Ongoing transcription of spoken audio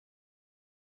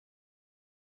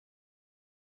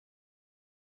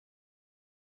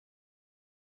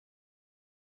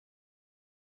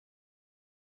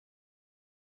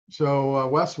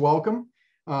Wes, welcome.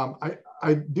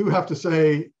 I do have to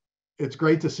say, it's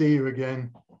great to see you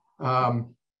again.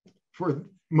 For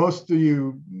most of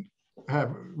you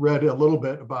have read a little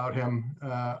bit about him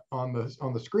on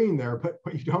the screen there, but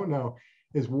what you don't know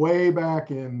is way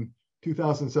back in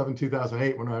 2007,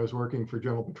 2008, when I was working for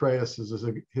General Petraeus as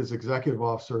his executive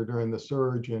officer during the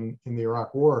surge in the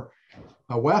Iraq War,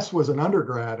 Wes was an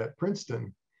undergrad at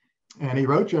Princeton. And he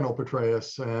wrote General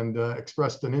Petraeus and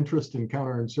expressed an interest in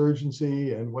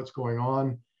counterinsurgency and what's going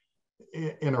on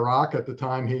in Iraq. At the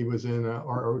time, he was in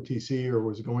ROTC, or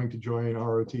was going to join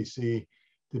ROTC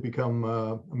to become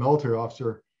a military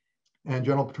officer. And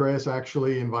General Petraeus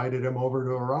actually invited him over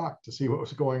to Iraq to see what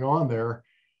was going on there.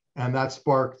 And that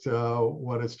sparked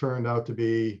what has turned out to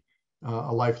be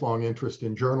a lifelong interest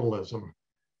in journalism.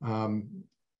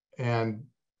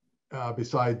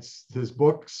 Besides his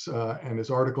books and his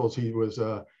articles, he was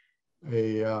a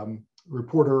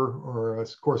reporter or a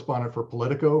correspondent for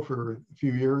Politico for a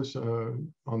few years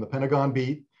on the Pentagon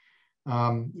beat.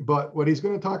 But what he's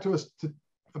going to talk to us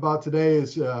about today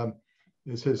is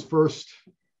his first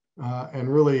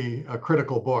and really a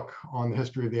critical book on the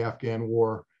history of the Afghan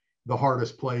War, The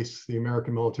Hardest Place, the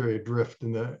American Military Adrift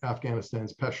in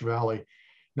Afghanistan's Pech Valley.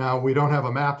 Now, we don't have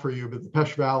a map for you, but the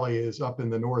Pech Valley is up in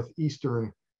the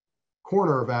northeastern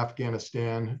corner of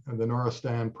Afghanistan and the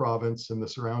Nuristan province and the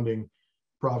surrounding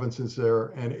provinces there,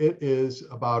 and it is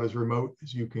about as remote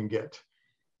as you can get.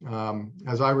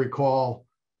 As I recall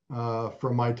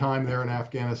from my time there in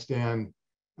Afghanistan,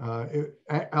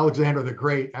 Alexander the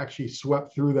Great actually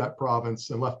swept through that province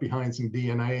and left behind some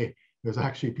DNA. There's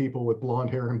actually people with blonde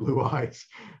hair and blue eyes,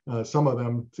 some of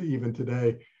them even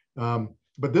today.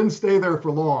 But didn't stay there for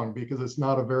long because it's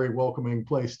not a very welcoming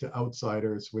place to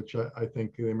outsiders, which I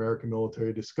think the American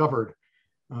military discovered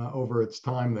over its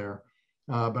time there.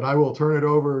 But I will turn it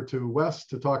over to Wes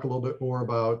to talk a little bit more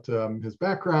about his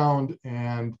background,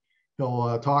 and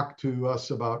he'll talk to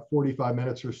us about 45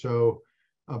 minutes or so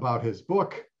about his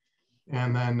book,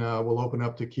 and then we'll open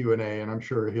up to Q&A, and I'm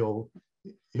sure he'll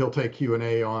take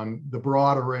Q&A on the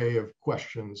broad array of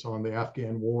questions on the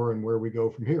Afghan War and where we go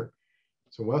from here.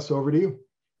 So Wes, over to you.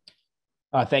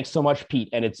 Thanks so much, Pete.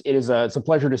 And it's a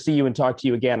pleasure to see you and talk to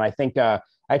you again. I think I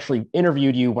actually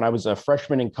interviewed you when I was a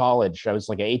freshman in college. I was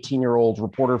like an 18-year-old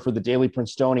reporter for the Daily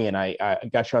Princetonian. I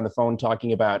got you on the phone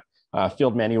talking about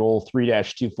Field Manual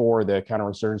 3-24, the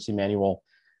counterinsurgency manual.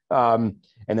 And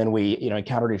then we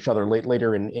encountered each other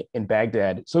later in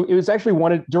Baghdad. So it was actually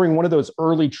during one of those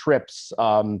early trips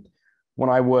when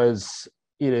I was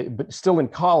still in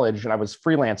college and I was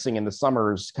freelancing in the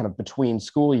summers, kind of between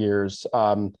school years,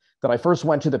 that I first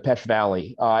went to the Pech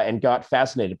Valley and got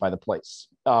fascinated by the place.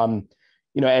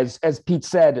 As Pete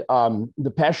said,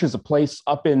 the Pech is a place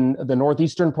up in the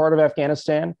northeastern part of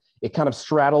Afghanistan. It kind of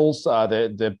straddles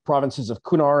the provinces of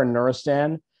Kunar and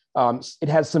Nuristan. It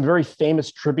has some very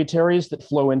famous tributaries that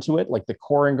flow into it, like the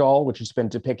Korengal, which has been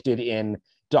depicted in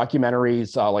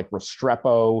documentaries like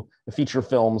Restrepo, feature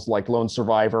films like Lone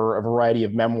Survivor, a variety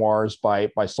of memoirs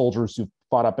by soldiers who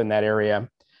fought up in that area.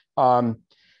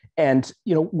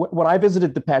 When I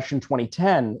visited the Pech in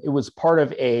 2010, it was part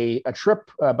of a trip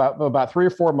about 3 or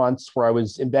 4 months where I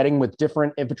was embedding with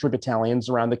different infantry battalions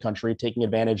around the country, taking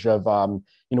advantage of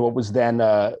what was then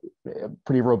a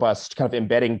pretty robust kind of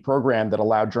embedding program that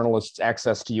allowed journalists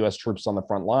access to U.S. troops on the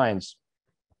front lines.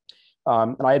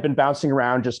 And I had been bouncing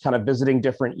around just kind of visiting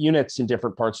different units in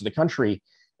different parts of the country.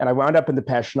 And I wound up in the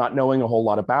Pech not knowing a whole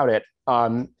lot about it,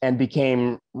 and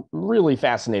became really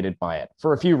fascinated by it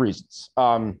for a few reasons.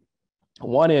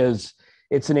 One is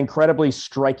it's an incredibly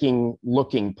striking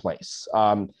looking place.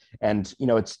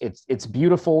 It's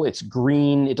beautiful, it's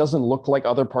green, it doesn't look like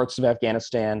other parts of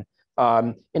Afghanistan,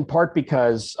 in part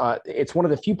because it's one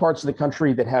of the few parts of the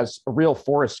country that has a real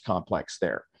forest complex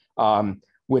there,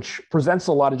 which presents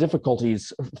a lot of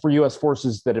difficulties for US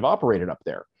forces that have operated up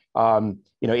there.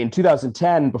 In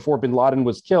 2010, before bin Laden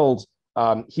was killed,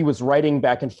 he was writing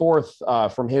back and forth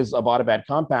from his Abbottabad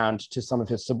compound to some of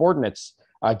his subordinates,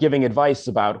 giving advice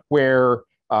about where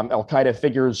al-Qaeda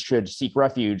figures should seek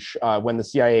refuge when the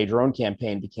CIA drone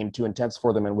campaign became too intense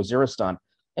for them in Waziristan.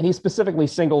 And he specifically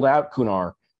singled out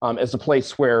Kunar as a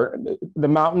place where the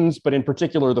mountains, but in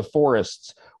particular the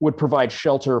forests, would provide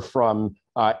shelter from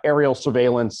aerial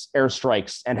surveillance,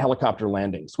 airstrikes, and helicopter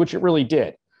landings, which it really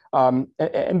did. And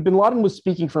bin Laden was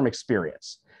speaking from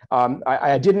experience.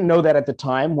 I didn't know that at the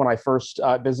time when I first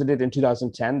visited in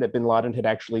 2010, that bin Laden had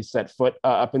actually set foot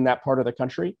up in that part of the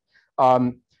country.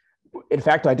 In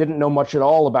fact, I didn't know much at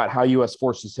all about how US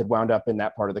forces had wound up in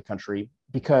that part of the country,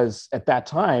 because at that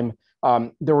time,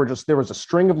 there was a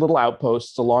string of little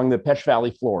outposts along the Pech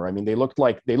Valley floor. I mean, they looked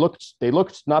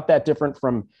not that different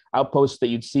from outposts that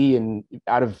you'd see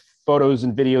out of photos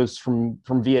and videos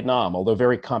from Vietnam, although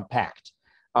very compact.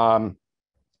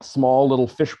 Small little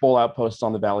fishbowl outposts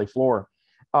on the valley floor.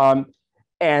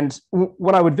 And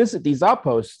when I would visit these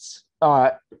outposts,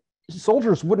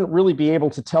 soldiers wouldn't really be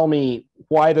able to tell me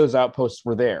why those outposts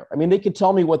were there. I mean, they could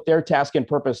tell me what their task and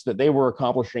purpose that they were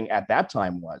accomplishing at that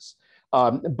time was.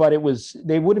 But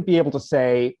they wouldn't be able to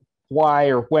say why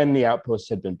or when the outposts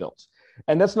had been built.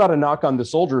 And that's not a knock on the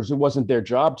soldiers. It wasn't their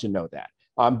job to know that.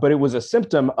 But it was a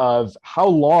symptom of how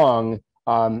long,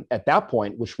 at that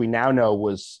point, which we now know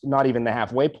was not even the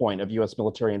halfway point of U.S.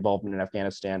 military involvement in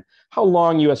Afghanistan, how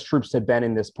long U.S. troops had been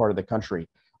in this part of the country.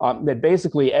 That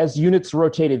basically, as units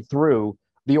rotated through,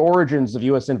 the origins of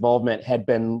U.S. involvement had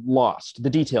been lost. The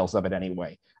details of it,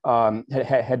 anyway,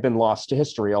 had been lost to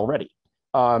history already.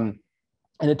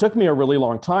 And it took me a really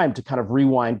long time to kind of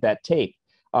rewind that tape.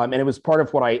 And it was part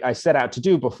of what I set out to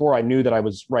do before I knew that I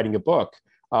was writing a book,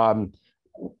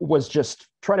 was just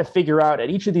try to figure out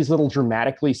at each of these little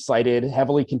dramatically sited,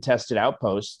 heavily contested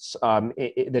outposts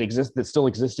that still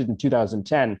existed in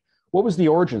 2010, what was the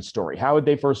origin story? How had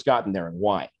they first gotten there and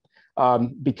why?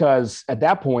 Because at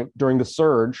that point, during the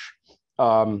surge,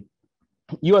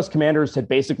 U.S. commanders had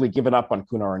basically given up on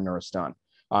Kunar and Nuristan.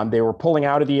 They were pulling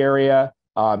out of the area.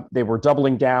 They were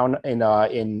doubling down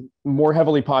in more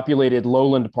heavily populated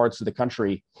lowland parts of the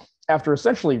country after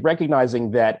essentially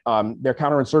recognizing that their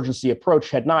counterinsurgency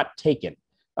approach had not taken.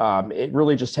 It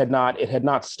really just had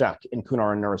not stuck in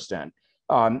Kunar and Nuristan.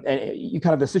 And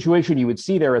the situation you would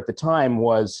see there at the time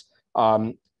was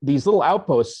these little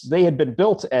outposts. They had been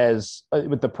built as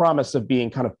with the promise of being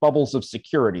kind of bubbles of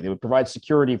security. They would provide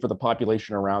security for the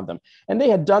population around them. And they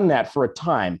had done that for a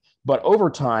time, but over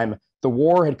time, the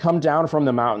war had come down from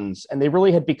the mountains and they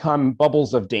really had become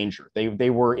bubbles of danger.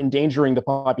 They were endangering the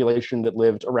population that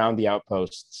lived around the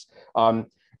outposts.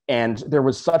 And there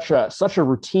was such a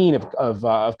routine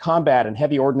of combat and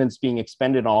heavy ordnance being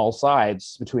expended on all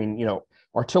sides between,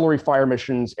 artillery fire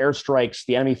missions, airstrikes,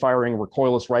 the enemy firing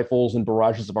recoilless rifles and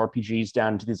barrages of RPGs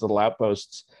down into these little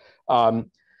outposts,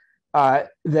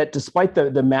 that despite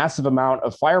the massive amount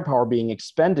of firepower being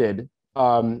expended,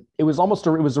 it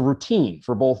was a routine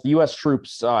for both U.S.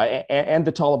 troops and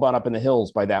the Taliban up in the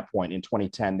hills by that point in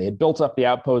 2010. They had built up the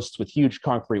outposts with huge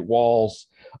concrete walls.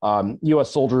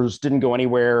 U.S. soldiers didn't go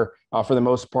anywhere for the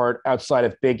most part outside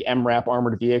of big MRAP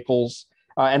armored vehicles.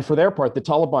 And for their part, the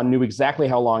Taliban knew exactly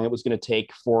how long it was going to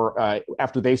take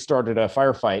after they started a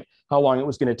firefight, how long it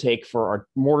was going to take for our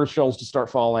mortar shells to start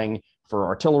falling, for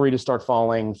artillery to start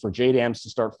falling, for JDAMs to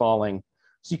start falling.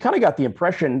 So you kind of got the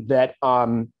impression that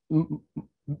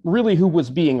really who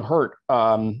was being hurt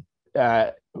by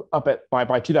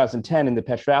 2010 in the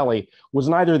Pech Valley was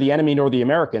neither the enemy nor the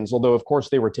Americans, although of course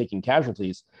they were taking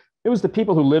casualties. It was the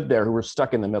people who lived there who were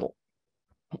stuck in the middle.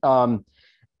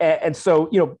 And so,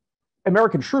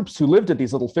 American troops who lived at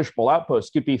these little fishbowl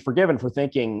outposts could be forgiven for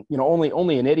thinking,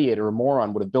 only an idiot or a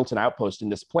moron would have built an outpost in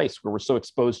this place where we're so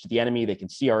exposed to the enemy, they can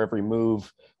see our every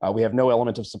move. We have no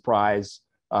element of surprise.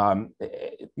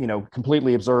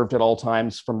 Completely observed at all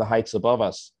times from the heights above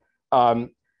us.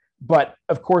 But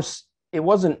of course, it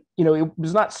wasn't, it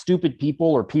was not stupid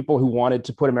people or people who wanted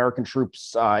to put American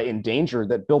troops in danger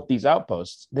that built these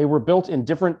outposts. They were built in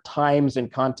different times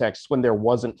and contexts when there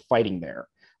wasn't fighting there.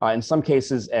 In some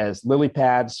cases as lily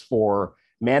pads for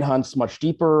manhunts much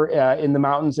deeper in the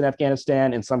mountains in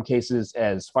Afghanistan, in some cases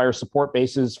as fire support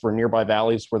bases for nearby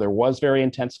valleys where there was very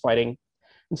intense fighting.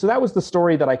 And so that was the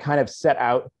story that I kind of set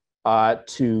out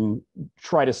to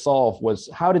try to solve, was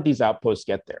how did these outposts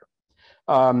get there?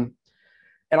 And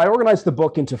I organized the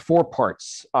book into 4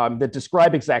 parts that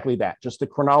describe exactly that, just the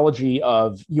chronology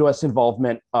of U.S.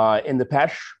 involvement in the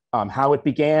Pech, how it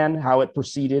began, how it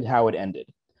proceeded, how it ended.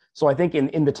 So I think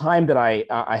in the time that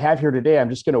I have here today, I'm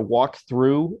just going to walk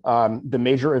through the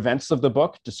major events of the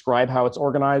book, describe how it's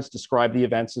organized, describe the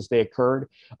events as they occurred,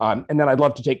 and then I'd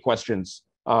love to take questions.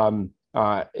 I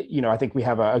think we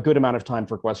have a good amount of time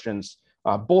for questions,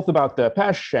 both about the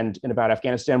Pech and about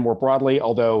Afghanistan more broadly,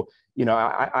 although,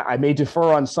 I may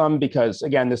defer on some because,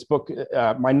 again, this book,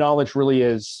 my knowledge really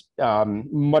is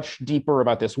much deeper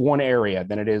about this one area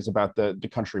than it is about the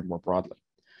country more broadly.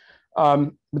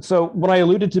 But so when I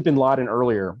alluded to bin Laden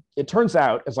earlier, it turns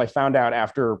out, as I found out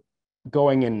after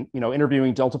going and,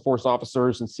 interviewing Delta Force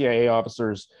officers and CIA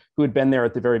officers who had been there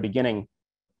at the very beginning,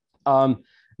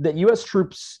 that U.S.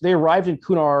 troops, they arrived in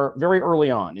Kunar very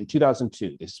early on in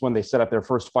 2002. This is when they set up their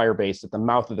first fire base at the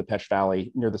mouth of the Pech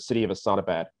Valley near the city of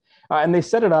Asadabad. And they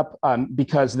set it up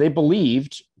because they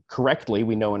believed, correctly,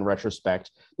 we know in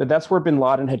retrospect, that that's where bin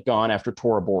Laden had gone after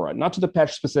Tora Bora, not to the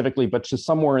Pech specifically, but to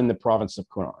somewhere in the province of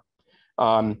Kunar.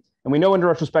 And we know in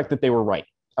retrospect that they were right.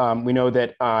 We know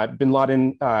that bin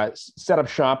Laden set up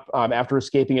shop after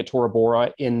escaping at Tora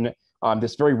Bora in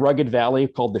this very rugged valley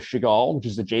called the Shigal, which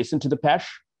is adjacent to the Pech.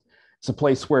 It's a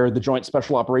place where the Joint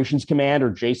Special Operations Command,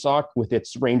 or JSOC, with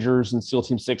its Rangers and SEAL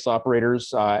Team 6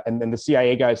 operators, and then the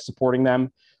CIA guys supporting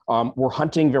them, were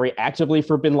hunting very actively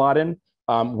for bin Laden,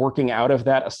 working out of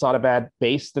that Asadabad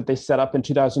base that they set up in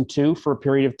 2002 for a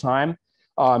period of time,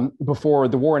 before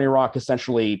the war in Iraq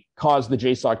essentially caused the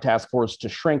JSOC task force to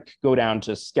shrink, go down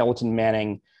to skeleton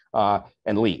manning,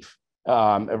 and leave.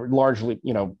 Largely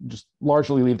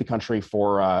leave the country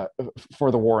for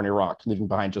the war in Iraq, leaving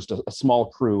behind just a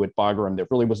small crew at Bagram that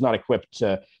really was not equipped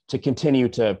to continue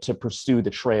to pursue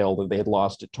the trail that they had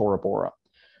lost at Tora Bora.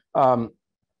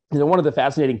 One of the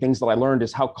fascinating things that I learned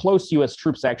is how close U.S.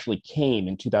 troops actually came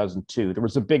in 2002. There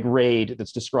was a big raid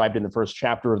that's described in the first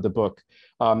chapter of the book,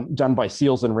 done by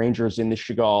SEALs and Rangers in the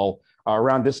Shigal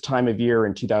around this time of year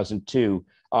in 2002.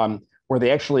 Where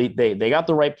they got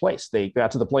the right place. They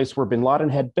got to the place where bin Laden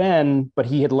had been, but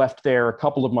he had left there a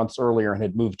couple of months earlier and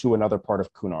had moved to another part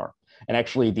of Kunar. And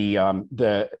actually the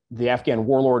Afghan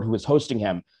warlord who was hosting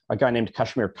him, a guy named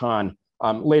Kashmir Khan,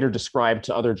 later described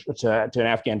to an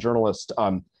Afghan journalist,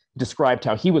 described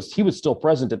how he was still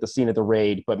present at the scene of the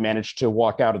raid, but managed to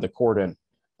walk out of the cordon.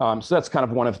 So that's kind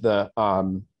of one of the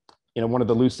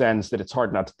loose ends that it's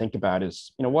hard not to think about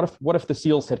is, what if the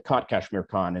SEALs had caught Kashmir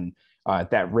Khan and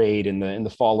at that raid in the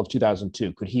fall of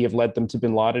 2002? Could he have led them to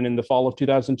bin Laden in the fall of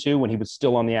 2002 when he was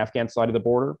still on the Afghan side of the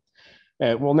border?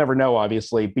 We'll never know,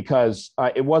 obviously, because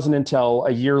it wasn't until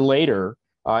a year later,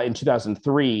 in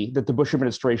 2003, that the Bush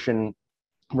administration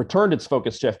returned its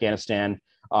focus to Afghanistan,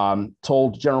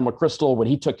 told General McChrystal when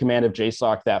he took command of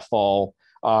JSOC that fall,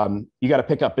 you got to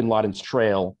pick up bin Laden's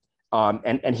trail.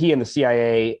 And he and the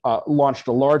CIA launched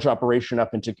a large operation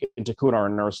up into Kunar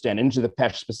and Nuristan, into the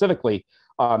Pech specifically,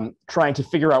 trying to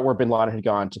figure out where bin Laden had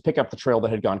gone, to pick up the trail that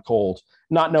had gone cold,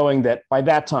 not knowing that by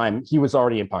that time he was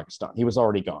already in Pakistan. He was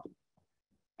already gone,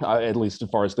 at least as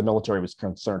far as the military was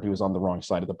concerned. He was on the wrong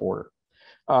side of the border.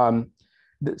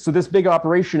 So this big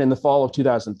operation in the fall of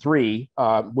 2003,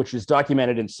 which is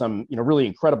documented in some really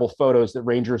incredible photos that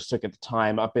Rangers took at the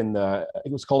time,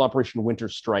 it was called Operation Winter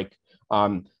Strike.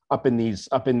 Up in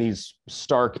these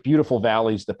stark, beautiful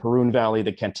valleys, the Parun Valley,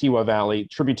 the Kantiwa Valley,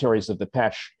 tributaries of the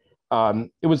Pech.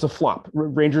 It was a flop.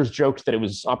 Rangers joked that it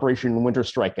was Operation Winter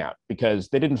Strikeout because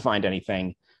they didn't find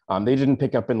anything. They didn't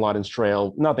pick up bin Laden's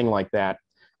trail, nothing like that.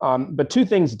 But two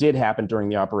things did happen during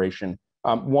the operation.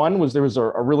 One was there was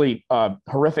a really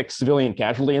horrific civilian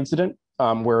casualty incident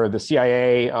where the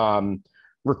CIA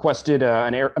requested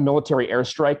a military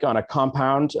airstrike on a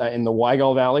compound in the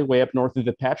Weigel Valley, way up north of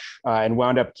the Pech, and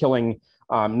wound up killing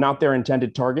not their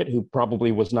intended target, who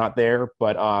probably was not there,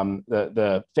 but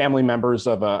the family members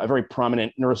of a very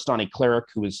prominent Nuristani cleric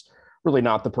who was really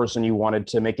not the person you wanted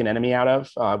to make an enemy out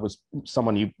of. Was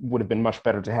someone you would have been much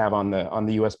better to have on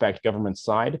the U.S.-backed government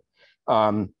side.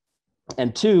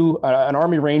 And two, an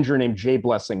Army Ranger named Jay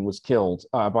Blessing was killed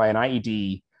by an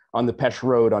IED on the Pech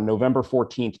Road on November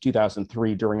 14th,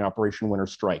 2003, during Operation Winter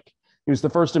Strike. He was the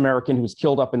first American who was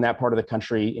killed up in that part of the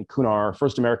country, in Kunar,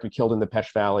 first American killed in the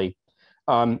Pech Valley.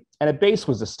 And a base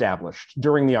was established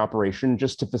during the operation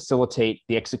just to facilitate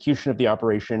the execution of the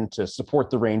operation, to support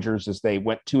the Rangers as they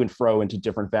went to and fro into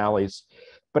different valleys.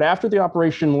 But after the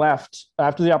operation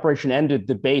ended,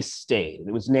 the base stayed.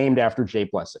 It was named after Jay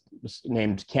Blessing. It was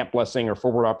named Camp Blessing or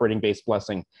Forward Operating Base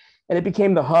Blessing. And it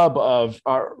became the hub of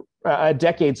a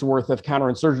decade's worth of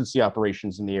counterinsurgency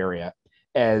operations in the area,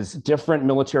 as different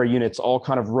military units all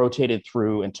kind of rotated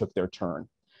through and took their turn.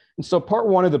 And so part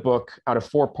one of the book, out of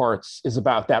 4 parts, is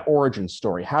about that origin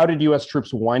story. How did U.S.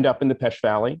 troops wind up in the Pech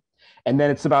Valley? And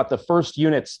then it's about the first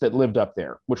units that lived up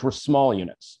there, which were small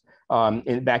units.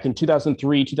 Back in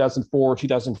 2003, 2004,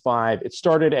 2005, it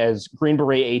started as Green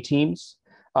Beret A-teams.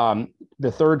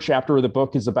 The third chapter of the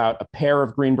book is about a pair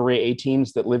of Green Beret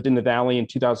A-teams that lived in the valley in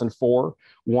 2004,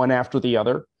 one after the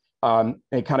other.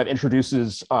 It kind of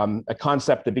introduces a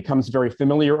concept that becomes very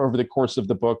familiar over the course of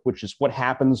the book, which is what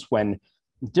happens when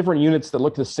different units that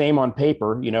look the same on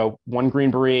paper, one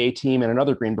Green Beret A-team and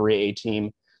another Green Beret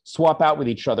A-team, swap out with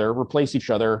each other, replace each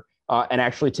other, and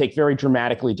actually take very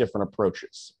dramatically different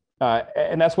approaches.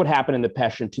 And that's what happened in the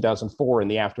Pech in 2004 in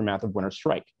the aftermath of Winter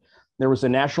Strike. There was a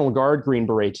National Guard Green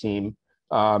Beret team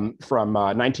from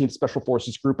 19th Special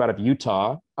Forces Group out of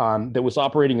Utah that was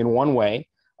operating in one way,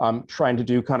 trying to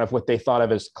do kind of what they thought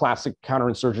of as classic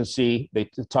counterinsurgency.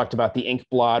 They talked about the ink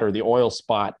blot or the oil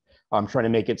spot, trying to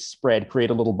make it spread, create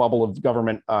a little bubble of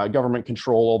government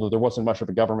control, although there wasn't much of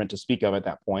a government to speak of at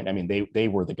that point. I mean, they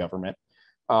were the government.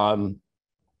 And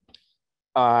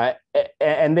they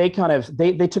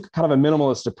took kind of a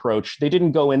minimalist approach. They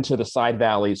didn't go into the side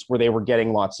valleys where they were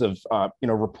getting lots of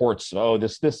reports. Oh,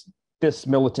 this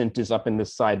militant is up in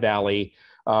this side valley.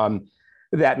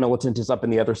 That militant is up in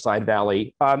the other side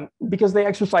valley, because they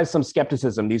exercised some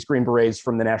skepticism, these Green Berets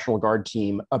from the National Guard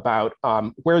team, about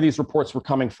where these reports were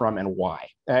coming from and why.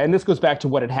 And this goes back to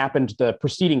what had happened the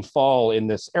preceding fall in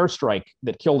this airstrike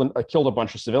that killed a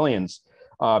bunch of civilians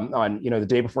on the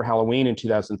day before Halloween in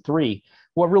 2003.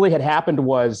 What really had happened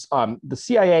was the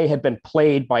CIA had been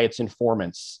played by its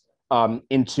informants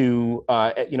into,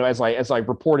 as I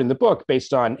report in the book,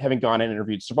 based on having gone and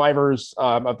interviewed survivors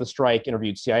of the strike,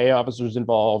 interviewed CIA officers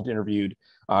involved, interviewed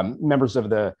members of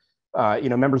the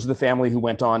family who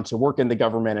went on to work in the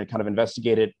government and kind of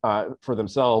investigate it for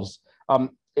themselves.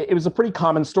 It was a pretty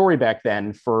common story back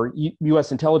then for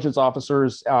U.S. intelligence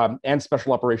officers and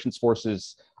special operations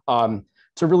forces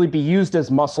to really be used as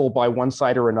muscle by one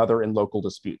side or another in local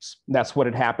disputes. That's what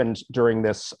had happened during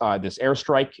this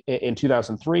airstrike in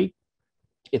 2003.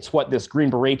 It's what this Green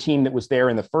Beret team that was there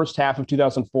in the first half of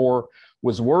 2004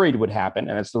 was worried would happen.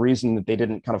 And it's the reason that they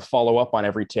didn't kind of follow up on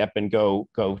every tip and go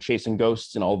chasing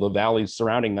ghosts in all the valleys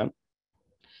surrounding them.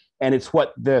 And it's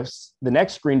what the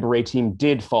next Green Beret team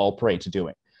did fall prey to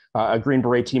doing. A Green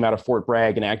Beret team out of Fort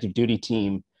Bragg, an active duty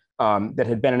team that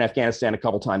had been in Afghanistan a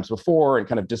couple times before and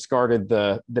kind of discarded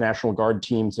the National Guard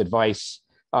team's advice.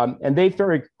 And they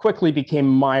very quickly became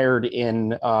mired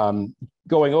in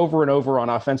going over and over on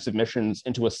offensive missions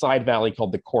into a side valley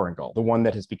called the Korengal, the one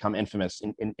that has become infamous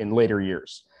in later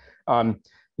years.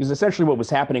 Because essentially what was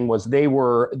happening was they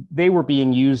were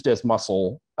being used as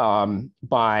muscle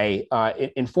by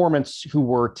informants who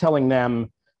were telling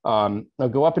them,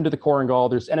 go up into the Korengal,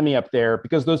 there's enemy up there,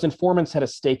 because those informants had a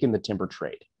stake in the timber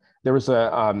trade. There was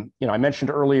I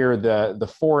mentioned earlier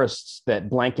the forests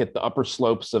that blanket the upper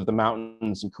slopes of the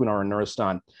mountains in Kunar and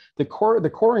Nuristan. The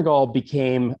Korengal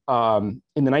became,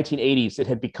 in the 1980s, it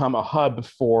had become a hub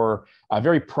for a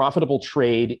very profitable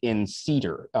trade in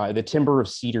cedar, the timber of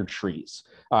cedar trees,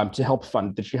 to help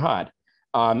fund the jihad.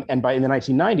 And in the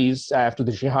 1990s, after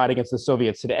the jihad against the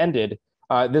Soviets had ended,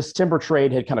 this timber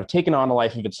trade had kind of taken on a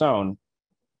life of its own.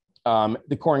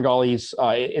 The Korengalis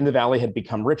in the valley had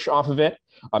become rich off of it.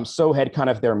 So had kind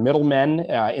of their middlemen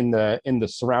in the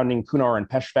surrounding Kunar and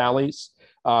Pech valleys,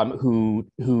 who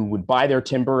would buy their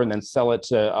timber and then sell it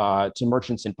to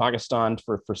merchants in Pakistan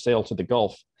for sale to the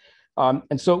Gulf.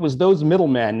 And so it was those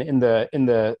middlemen in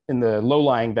the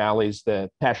low-lying valleys,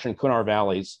 the Pech and Kunar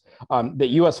valleys, that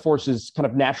U.S. forces kind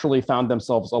of naturally found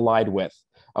themselves allied with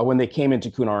when they came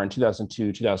into Kunar in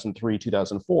 2002, 2003,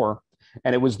 2004.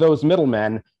 And it was those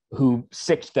middlemen who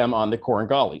sicked them on the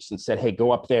Korengalis and said, hey,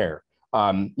 go up there.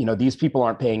 These people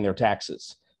aren't paying their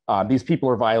taxes. These people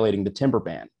are violating the timber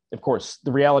ban. Of course,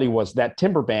 the reality was that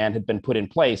timber ban had been put in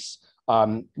place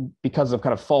because of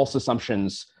kind of false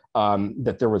assumptions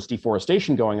that there was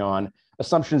deforestation going on,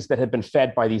 assumptions that had been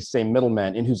fed by these same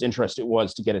middlemen in whose interest it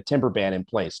was to get a timber ban in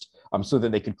place so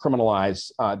that they could criminalize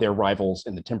their rivals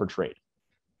in the timber trade.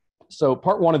 So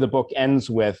part one of the book ends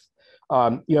with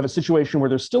you have a situation where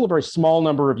there's still a very small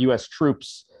number of U.S.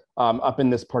 troops up in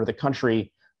this part of the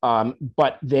country,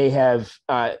 but they have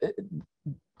kind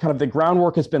of the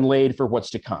groundwork has been laid for what's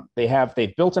to come.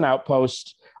 They've built an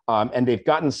outpost and they've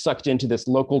gotten sucked into this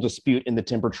local dispute in the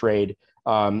timber trade.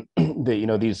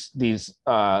 These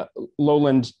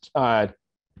lowland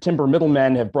timber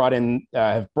middlemen have brought in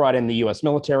the U.S.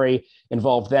 military,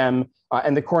 involved them.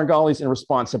 And the Korengalis, in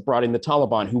response, have brought in the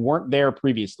Taliban, who weren't there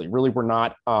previously, really were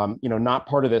not, not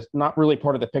part of this, not really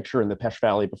part of the picture in the Pech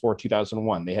Valley before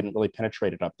 2001. They hadn't really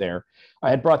penetrated up there. I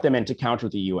had brought them in to counter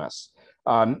the U.S.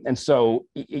 And so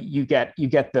the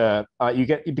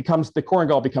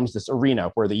Korengal becomes this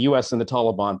arena where the U.S. and the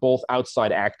Taliban, both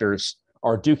outside actors,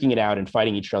 are duking it out and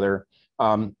fighting each other.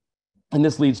 And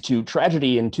this leads to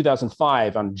tragedy in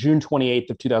 2005, on June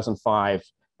 28th of 2005.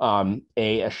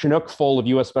 A Chinook full of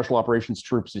U.S. Special Operations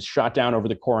troops is shot down over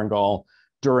the Korengal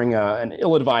during an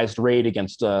ill-advised raid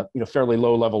against a fairly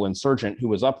low-level insurgent who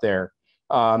was up there.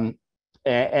 And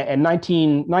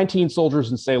 19 soldiers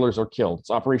and sailors are killed. It's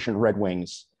Operation Red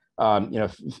Wings,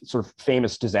 sort of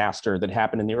famous disaster that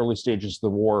happened in the early stages of the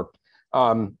war.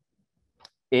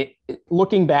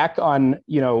 Looking back on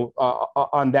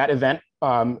that event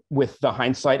with the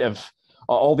hindsight of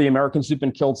all the Americans who've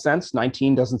been killed since,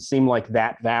 19 doesn't seem like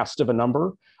that vast of a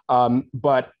number.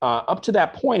 But up to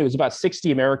that point, it was about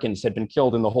 60 Americans had been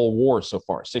killed in the whole war so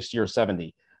far, 60 or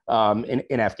 70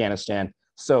 in Afghanistan.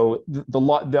 So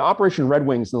the Operation Red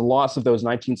Wings and the loss of those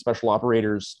 19 special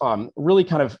operators really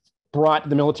kind of brought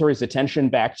the military's attention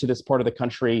back to this part of the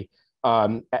country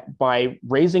by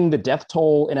raising the death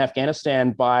toll in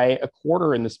Afghanistan by a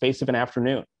quarter in the space of an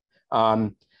afternoon.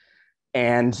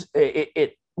 And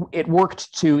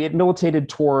it militated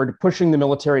toward pushing the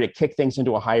military to kick things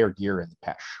into a higher gear in the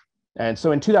Pech. And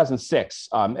so in 2006,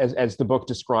 as the book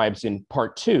describes in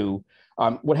part 2,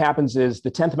 what happens is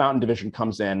the 10th Mountain Division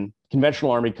comes in,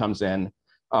 conventional army comes in,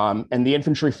 and the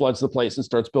infantry floods the place and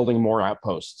starts building more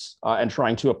outposts and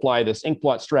trying to apply this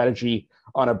inkblot strategy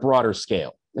on a broader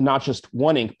scale. And not just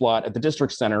one inkblot at the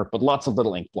district center, but lots of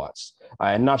little inkblots.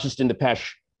 And not just in the Pech,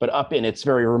 but up in its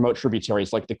very remote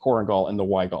tributaries like the Korengal and the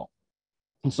Weigel.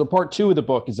 And so part 2 of the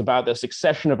book is about the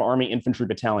succession of Army infantry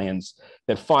battalions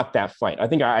that fought that fight. I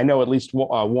think I know at least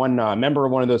one member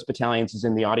of one of those battalions is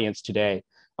in the audience today,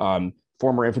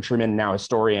 former infantryman, now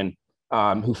historian,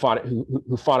 who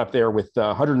fought up there with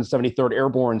the 173rd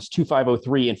Airborne's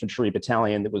 2503 Infantry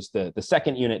Battalion. That was the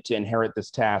second unit to inherit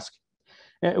this task.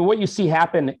 And what you see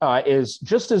happen is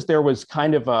just as there was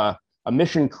kind of a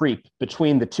mission creep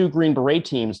between the 2 Green Beret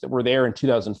teams that were there in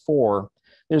 2004,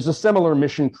 there's a similar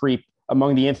mission creep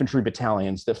among the infantry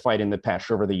battalions that fight in the Pech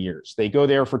over the years. They go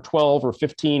there for 12 or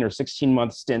 15 or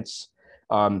 16-month stints.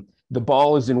 The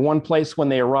ball is in one place when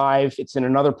they arrive. It's in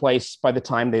another place by the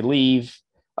time they leave.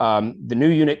 The new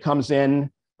unit comes in.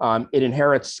 It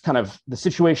inherits kind of the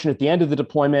situation at the end of the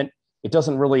deployment. It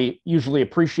doesn't really usually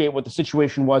appreciate what the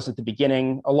situation was at the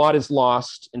beginning. A lot is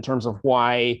lost in terms of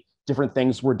why different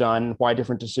things were done, why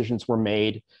different decisions were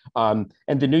made. And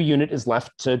the new unit is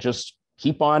left to just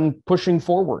keep on pushing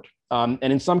forward. And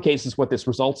in some cases, what this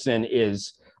results in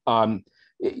is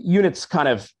units kind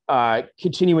of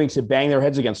continuing to bang their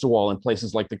heads against a wall in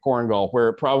places like the Korengal, where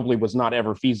it probably was not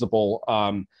ever feasible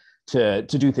to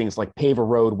do things like pave a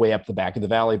road way up the back of the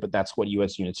valley, but that's what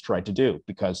U.S. units tried to do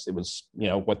because it was,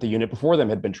 what the unit before them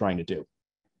had been trying to do.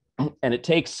 And it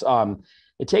takes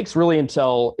really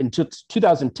until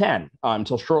 2010,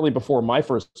 until shortly before my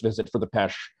first visit for the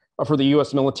Pech, for the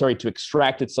U.S. military to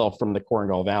extract itself from the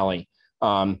Korengal Valley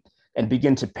and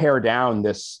begin to pare down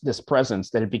this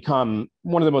presence that had become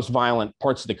one of the most violent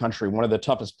parts of the country, one of the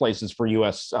toughest places for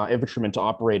U.S. Infantrymen to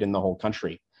operate in the whole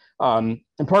country.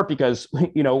 In part because,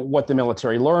 what the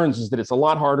military learns is that it's a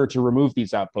lot harder to remove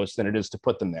these outposts than it is to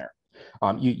put them there.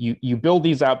 You build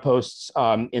these outposts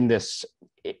in this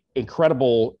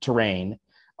incredible terrain,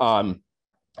 and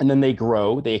then they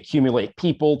grow, they accumulate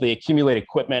people, they accumulate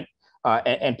equipment,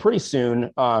 and pretty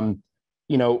soon,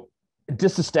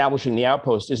 disestablishing the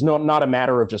outpost is not a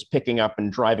matter of just picking up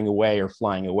and driving away or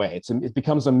flying away. It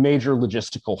becomes a major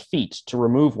logistical feat to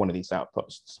remove one of these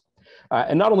outposts.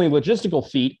 And not only a logistical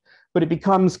feat, but it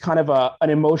becomes kind of an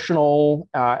emotional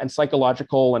and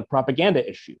psychological and propaganda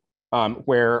issue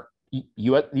where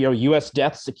U.S.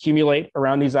 deaths accumulate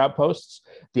around these outposts.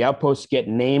 The outposts get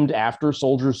named after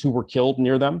soldiers who were killed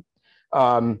near them.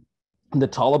 The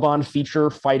Taliban feature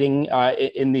fighting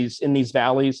in these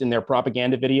valleys in their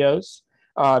propaganda videos.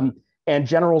 And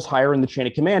generals higher in the chain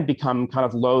of command become kind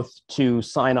of loath to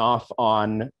sign off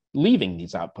on leaving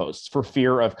these outposts for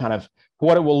fear of kind of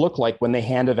what it will look like when they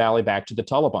hand a valley back to the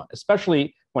Taliban,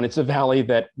 especially when it's a valley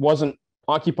that wasn't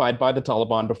occupied by the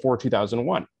Taliban before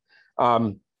 2001.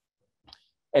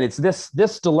 And it's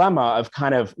this dilemma of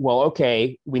kind of, well,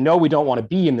 okay, we know we don't want to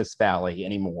be in this valley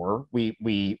anymore.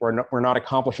 We're not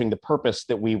accomplishing the purpose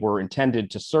that we were intended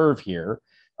to serve here.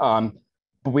 But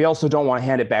we also don't want to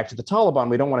hand it back to the Taliban.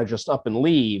 We don't want to just up and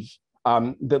leave.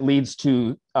 That leads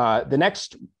to the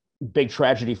next big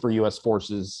tragedy for U.S.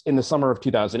 forces in the summer of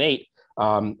 2008,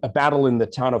 a battle in the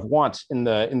town of Want in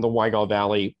the Weigel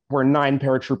Valley, where 9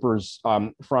 paratroopers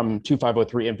from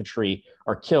 2503 infantry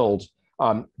are killed.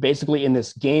 Basically in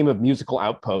this game of musical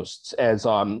outposts, as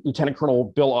Lieutenant Colonel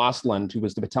Bill Osland, who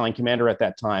was the battalion commander at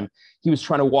that time, he was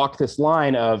trying to walk this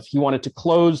line of he wanted to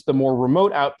close the more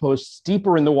remote outposts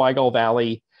deeper in the Weigel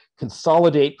Valley,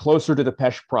 consolidate closer to the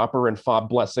Pech proper and Fob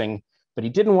Blessing, but he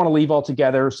didn't want to leave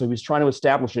altogether, so he was trying to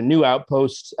establish a new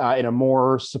outpost in a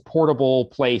more supportable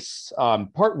place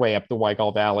partway up the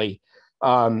Weigel Valley.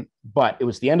 But it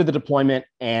was the end of the deployment,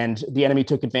 and the enemy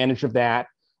took advantage of that.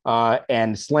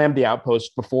 And slammed the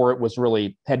outpost before it was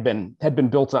really had been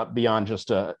built up beyond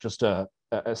just a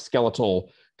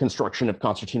skeletal construction of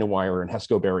concertina wire and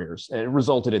HESCO barriers. And it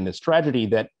resulted in this tragedy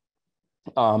that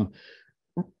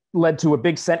led to a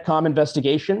big CENTCOM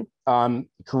investigation.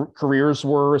 Careers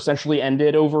were essentially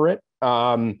ended over it.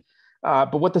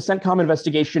 But what the CENTCOM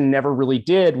investigation never really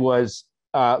did was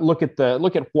look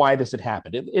at why this had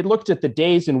happened. It looked at the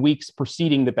days and weeks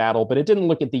preceding the battle, but it didn't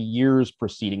look at the years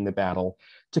preceding the battle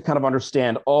to kind of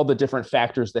understand all the different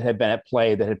factors that had been at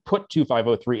play that had put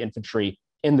 2503 infantry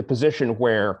in the position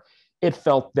where it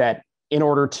felt that in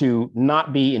order to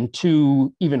not be in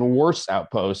two even worse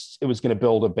outposts, it was going to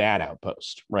build a bad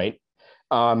outpost, right?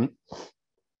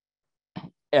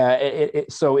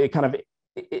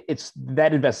 It's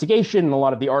that investigation and a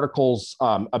lot of the articles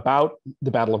about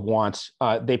the Battle of Want.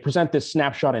 They present this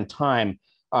snapshot in time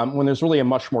when there's really a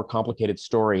much more complicated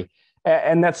story.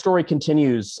 And that story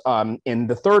continues in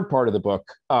the third part of the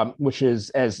book, which is,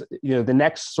 as you know, the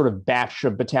next sort of batch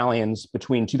of battalions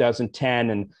between 2010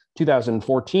 and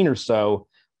 2014 or so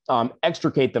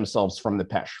extricate themselves from the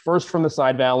Pech, first from the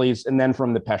side valleys and then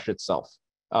from the Pech itself.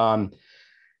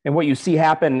 And what you see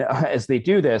happen as they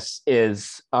do this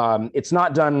is it's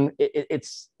not done.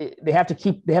 They have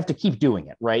to keep doing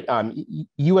it, right?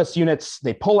 U.S. units,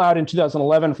 they pull out in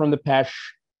 2011 from the Pech,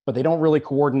 but they don't really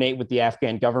coordinate with the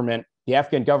Afghan government. The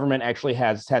Afghan government actually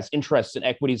has interests and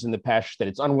equities in the Pech that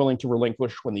it's unwilling to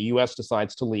relinquish when the U.S.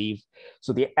 decides to leave.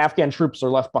 So the Afghan troops are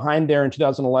left behind there in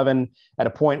 2011 at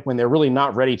a point when they're really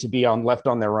not ready to be left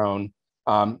on their own.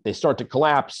 They start to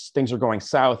collapse. Things are going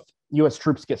south. U.S.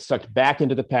 troops get sucked back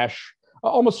into the Pech,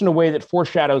 almost in a way that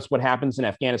foreshadows what happens in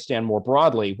Afghanistan more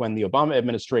broadly when the Obama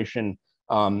administration,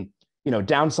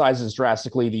 downsizes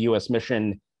drastically the U.S.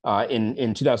 mission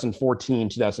in 2014,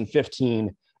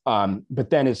 2015, but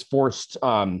then is forced.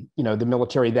 The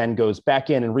military then goes back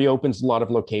in and reopens a lot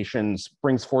of locations,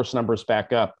 brings force numbers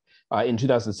back up in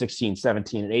 2016,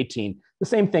 17, and 18. The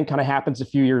same thing kind of happens a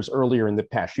few years earlier in the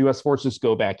Pech. U.S. forces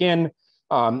go back in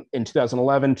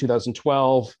 2011,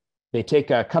 2012. They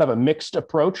take a kind of a mixed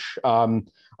approach. On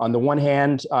the one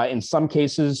hand, in some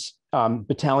cases,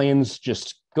 battalions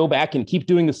just go back and keep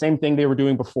doing the same thing they were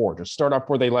doing before, just start up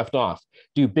where they left off,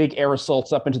 do big air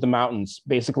assaults up into the mountains,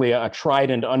 basically a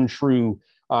tried and untrue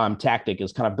tactic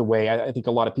is kind of the way I think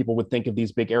a lot of people would think of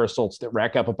these big air assaults that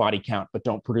rack up a body count but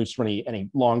don't produce any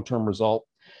long-term result.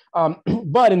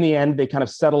 But in the end, they kind of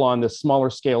settle on this smaller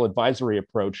scale advisory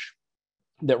approach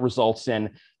that results in,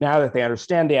 now that they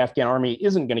understand the Afghan army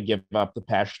isn't going to give up the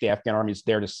Pech, the Afghan army is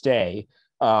there to stay.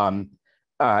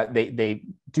 They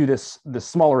do this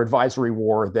smaller advisory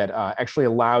war that actually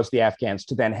allows the Afghans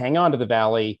to then hang on to the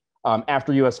valley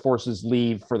after U.S. forces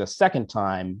leave for the second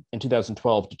time in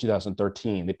 2012 to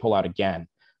 2013. They pull out again,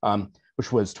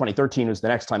 which was 2013 was the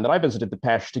next time that I visited the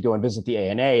Pech to go and visit the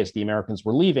ANA as the Americans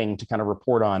were leaving to kind of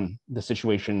report on the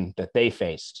situation that they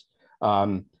faced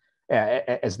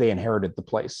as they inherited the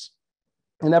place.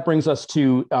 And that brings us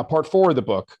to part 4 of the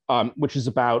book, which is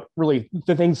about really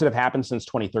the things that have happened since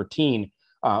 2013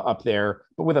 up there,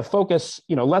 but with a focus,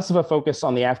 less of a focus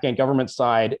on the Afghan government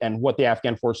side and what the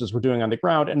Afghan forces were doing on the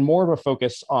ground, and more of a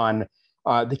focus on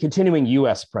the continuing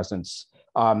U.S. presence,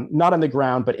 not on the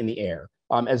ground, but in the air.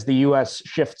 As the U.S.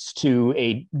 shifts to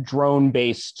a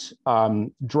drone-based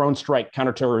drone strike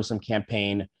counterterrorism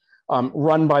campaign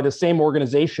run by the same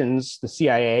organizations, the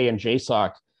CIA and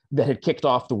JSOC, that had kicked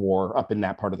off the war up in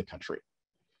that part of the country.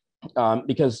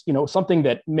 Because, something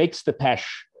that makes the Pech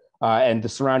and the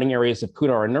surrounding areas of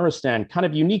Kunar and Nuristan kind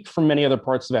of unique from many other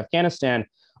parts of Afghanistan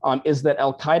is that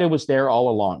Al-Qaeda was there all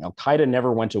along. Al-Qaeda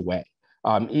never went away.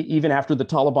 Even after the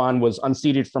Taliban was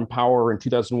unseated from power in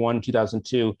 2001,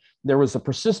 2002, there was a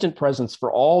persistent presence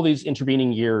for all these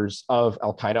intervening years of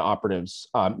Al-Qaeda operatives,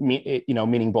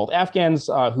 meaning both Afghans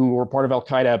who were part of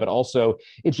Al-Qaeda, but also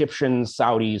Egyptians,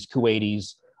 Saudis,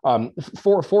 Kuwaitis,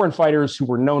 foreign fighters who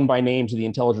were known by name to the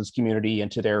intelligence community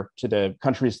and to the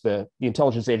countries, the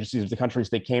intelligence agencies of the countries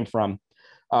they came from,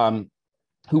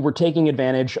 who were taking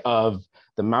advantage of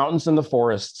the mountains and the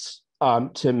forests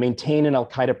to maintain an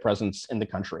Al-Qaeda presence in the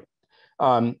country.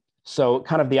 So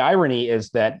kind of the irony is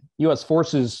that U.S.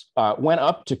 forces went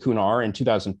up to Kunar in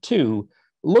 2002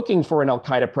 looking for an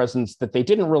Al-Qaeda presence that they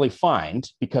didn't really find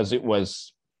because it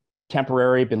was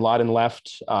temporary. Bin Laden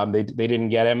left. They didn't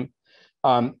get him.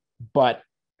 But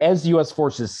as U.S.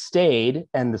 forces stayed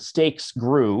and the stakes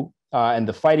grew and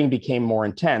the fighting became more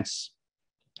intense,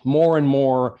 more and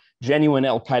more genuine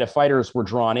Al-Qaeda fighters were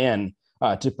drawn in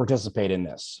to participate in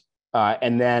this.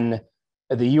 And then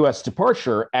the U.S.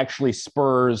 departure actually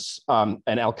spurs an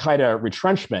Al-Qaeda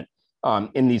retrenchment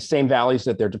in these same valleys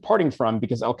that they're departing from,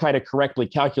 because Al-Qaeda correctly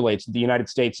calculates that the United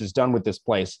States is done with this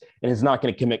place and is not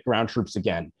going to commit ground troops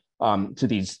again to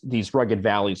these rugged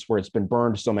valleys where it's been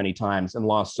burned so many times and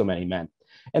lost so many men.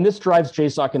 And this drives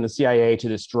JSOC and the CIA to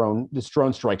this drone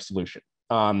strike solution,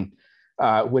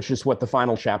 which is what the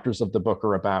final chapters of the book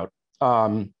are about.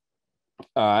 And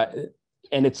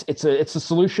it's a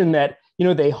solution that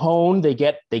they hone, they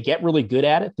get really good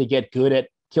at it. They get good at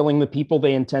killing the people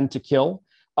they intend to kill.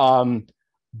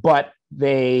 But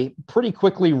they pretty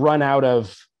quickly run out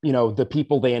of, the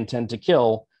people they intend to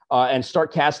kill, and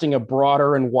start casting a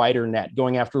broader and wider net,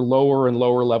 going after lower and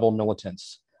lower level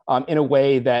militants, in a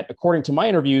way that, according to my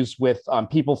interviews with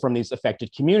people from these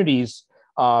affected communities,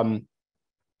 often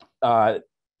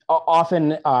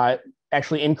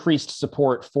actually increased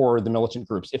support for the militant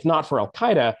groups, if not for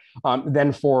Al-Qaeda,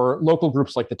 then for local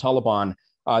groups like the Taliban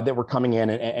that were coming in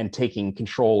and taking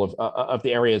control of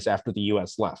the areas after the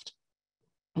US left.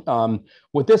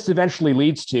 What this eventually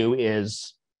leads to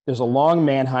is there's a long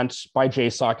manhunt by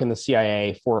JSOC and the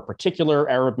CIA for a particular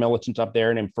Arab militant up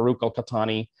there named Farouk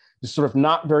al-Qahtani, who's sort of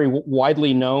not very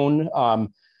widely known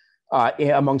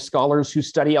among scholars who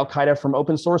study Al-Qaeda from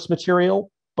open source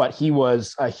material, but he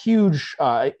was a huge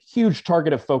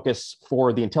target of focus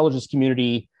for the intelligence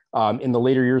community in the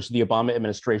later years of the Obama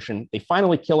administration. They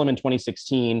finally kill him in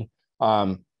 2016.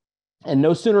 And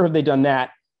no sooner have they done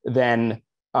that than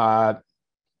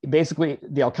basically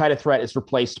the Al-Qaeda threat is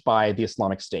replaced by the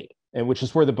Islamic State, and which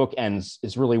is where the book ends,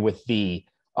 is really with the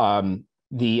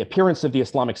appearance of the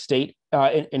Islamic State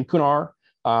in Kunar,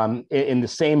 in the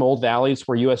same old valleys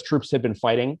where US troops had been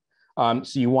fighting.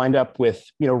 So you wind up with,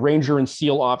 Ranger and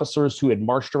SEAL officers who had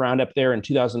marched around up there in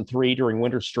 2003 during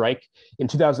winter strike. In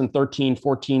 2013,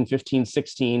 14, 15,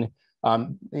 16,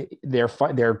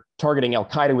 they're targeting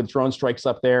Al-Qaeda with drone strikes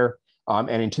up there. And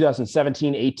in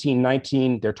 2017, 18,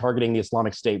 19, they're targeting the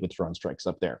Islamic State with drone strikes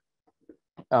up there.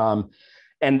 And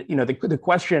the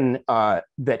question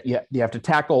that you have to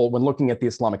tackle when looking at the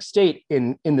Islamic State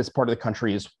in this part of the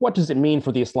country is, what does it mean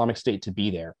for the Islamic State to be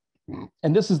there?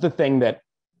 And this is the thing that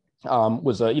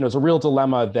was a real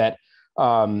dilemma that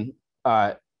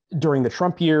during the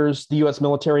Trump years, the U.S.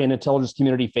 military and intelligence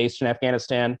community faced in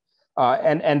Afghanistan,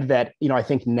 and that I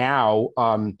think now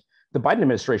the Biden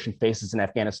administration faces in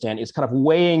Afghanistan, is kind of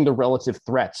weighing the relative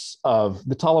threats of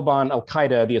the Taliban,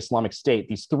 Al-Qaeda, the Islamic State,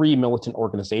 these three militant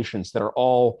organizations that are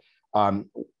all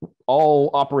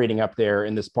operating up there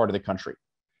in this part of the country.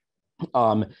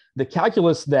 The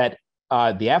calculus that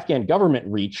the Afghan government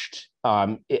reached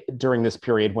during this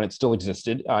period, when it still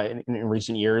existed in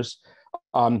recent years,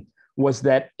 was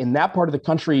that in that part of the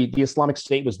country, the Islamic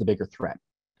State was the bigger threat.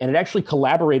 And it actually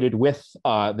collaborated with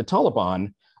the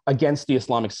Taliban against the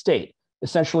Islamic State,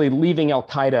 essentially leaving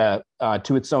Al-Qaeda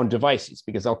to its own devices,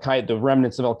 because the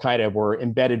remnants of Al-Qaeda were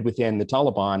embedded within the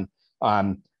Taliban,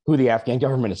 who the Afghan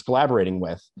government is collaborating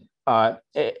with.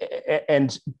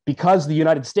 And because the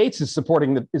United States is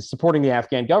supporting the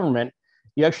Afghan government,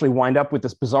 you actually wind up with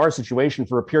this bizarre situation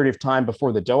for a period of time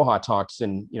before the Doha talks,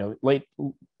 and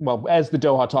as the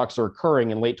Doha talks are occurring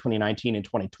in late 2019 and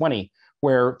 2020,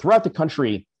 where throughout the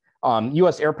country,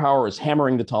 U.S. air power is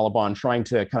hammering the Taliban, trying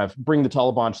to kind of bring the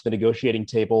Taliban to the negotiating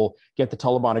table, get the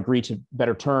Taliban agree to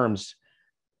better terms.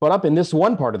 But up in this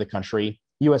one part of the country,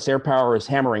 U.S. air power is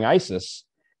hammering ISIS,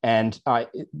 and the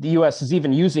U.S. is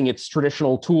even using its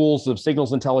traditional tools of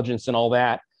signals intelligence and all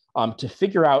that to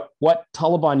figure out what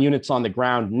Taliban units on the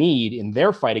ground need in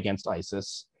their fight against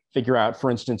ISIS. Figure out, for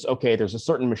instance, okay, there's a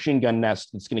certain machine gun nest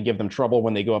that's going to give them trouble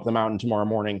when they go up the mountain tomorrow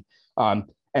morning,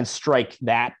 and strike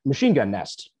that machine gun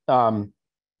nest. And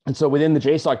so within the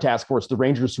JSOC task force, the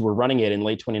Rangers who were running it in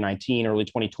late 2019, early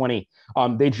 2020,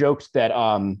 they joked that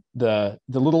the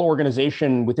little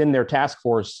organization within their task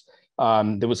force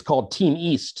that was called Team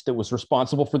East, that was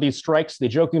responsible for these strikes, they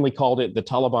jokingly called it the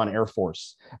Taliban Air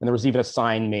Force. And there was even a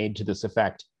sign made to this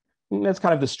effect. And that's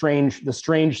kind of the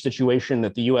strange situation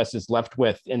that the U.S. is left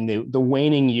with in the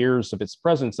waning years of its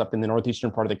presence up in the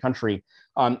northeastern part of the country,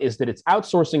 is that it's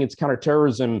outsourcing its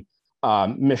counterterrorism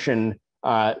mission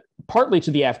partly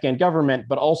to the Afghan government,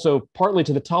 but also partly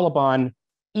to the Taliban,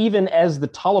 even as the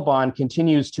Taliban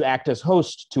continues to act as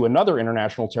host to another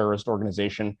international terrorist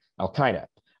organization, Al-Qaeda,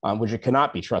 which it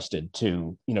cannot be trusted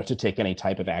to take any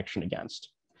type of action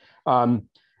against.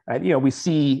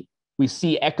 We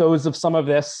see echoes of some of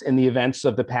this in the events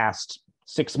of the past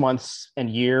 6 months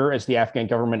and year as the Afghan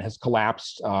government has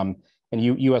collapsed. And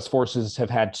U.S. forces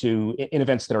have had to, in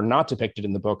events that are not depicted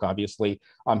in the book, obviously,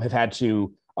 have had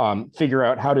to figure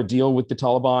out how to deal with the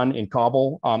Taliban in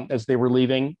Kabul as they were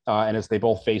leaving, and as they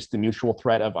both faced the mutual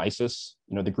threat of ISIS,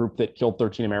 the group that killed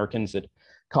 13 Americans at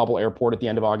Kabul airport at the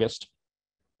end of August.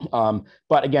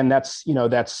 But again,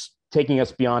 that's taking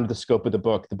us beyond the scope of the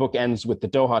book. The book ends with the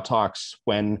Doha talks,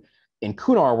 when in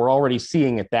Kunar, we're already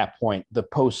seeing at that point the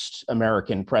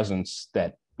post-American presence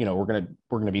that we're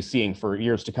gonna be seeing for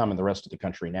years to come in the rest of the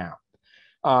country now.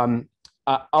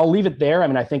 I'll leave it there. I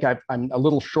mean, I think I'm a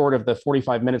little short of the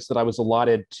 45 minutes that I was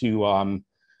allotted to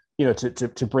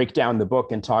to break down the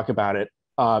book and talk about it.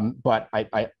 But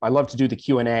I love to do the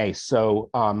Q&A. So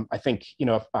I think,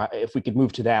 if we could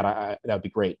move to that, that would be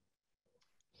great.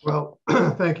 Well,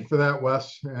 thank you for that,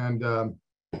 Wes. And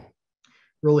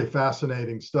really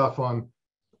fascinating stuff on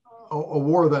a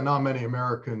war that not many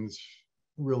Americans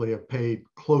really have paid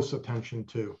close attention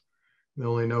to. They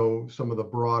only know some of the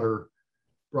broader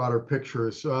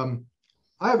pictures.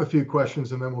 I have a few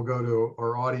questions, and then we'll go to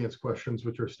our audience questions,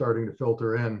 which are starting to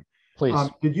filter in. Please.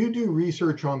 Did you do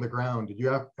research on the ground? Did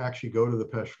you actually go to the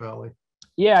Pech Valley?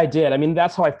 Yeah, I did. I mean,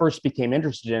 that's how I first became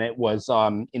interested in it. Was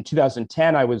in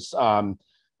 2010. I was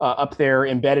up there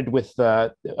embedded with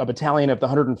a battalion of the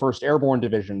 101st Airborne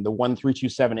Division, the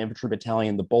 1327 Infantry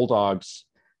Battalion, the Bulldogs.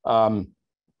 And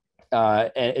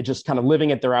it just kind of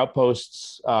living at their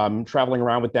outposts, traveling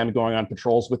around with them, going on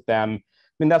patrols with them.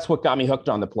 I mean, that's what got me hooked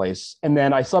on the place. And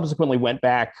then I subsequently went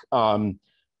back to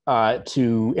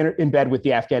embed with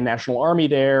the Afghan National Army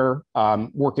there,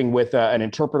 working with an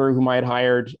interpreter whom I had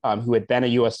hired, who had been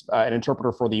an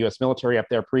interpreter for the U.S. military up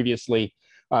there previously,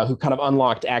 who kind of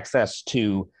unlocked access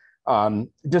to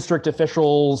district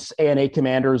officials, ANA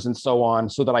commanders, and so on,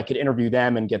 so that I could interview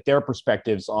them and get their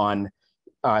perspectives on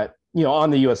the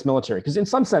U.S. military. Because in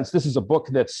some sense, this is a book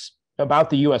that's about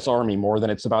the U.S. Army more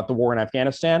than it's about the war in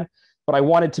Afghanistan. But I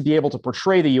wanted to be able to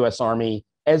portray the U.S. Army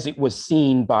as it was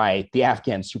seen by the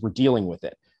Afghans who were dealing with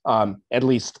it, at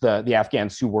least the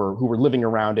Afghans who were living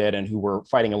around it and who were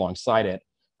fighting alongside it.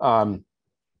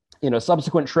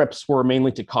 Subsequent trips were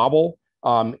mainly to Kabul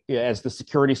as the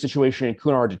security situation in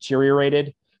Kunar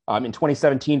deteriorated. In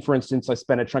 2017, for instance, I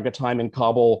spent a chunk of time in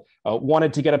Kabul,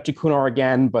 wanted to get up to Kunar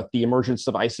again, but the emergence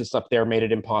of ISIS up there made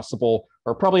it impossible,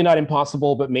 or probably not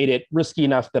impossible, but made it risky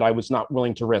enough that I was not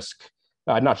willing to risk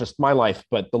not just my life,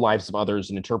 but the lives of others,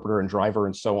 an interpreter and driver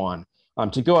and so on,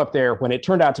 to go up there when it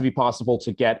turned out to be possible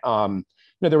to get,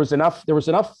 there was enough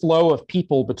flow of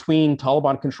people between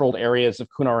Taliban-controlled areas of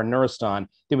Kunar and Nuristan.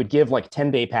 They would give like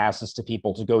 10-day passes to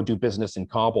people to go do business in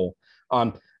Kabul.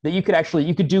 That you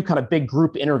could do kind of big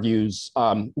group interviews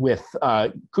with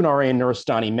Kunari and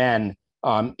Nuristani men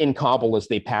in Kabul as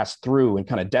they passed through, and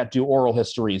kind of do oral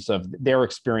histories of their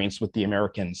experience with the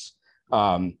Americans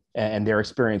and their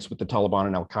experience with the Taliban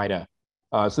and Al-Qaeda.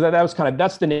 So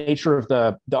that's the nature of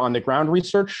the on the ground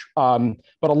research. But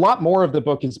a lot more of the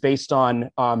book is based on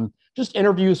just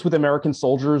interviews with American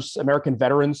soldiers, American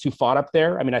veterans who fought up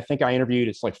there. I mean, I think I interviewed,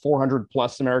 it's like 400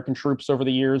 plus American troops over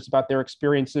the years about their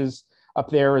experiences up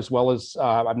there, as well as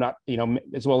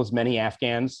as well as many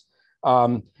Afghans,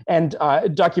 and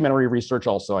documentary research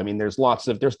also. I mean, there's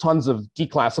tons of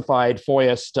declassified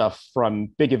FOIA stuff from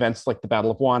big events like the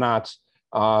Battle of Wanat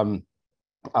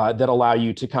that allow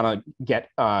you to kind of get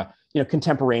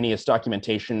contemporaneous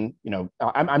documentation.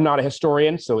 I'm not a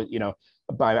historian, so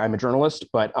I'm a journalist,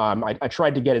 but I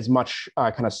tried to get as much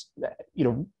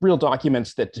real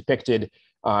documents that depicted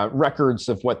records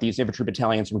of what these infantry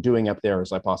battalions were doing up there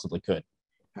as I possibly could.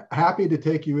 Happy to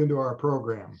take you into our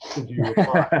program, should you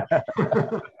apply.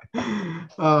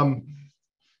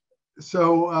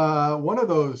 So one of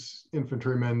those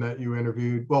infantrymen that you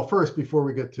interviewed, well, first, before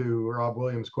we get to Rob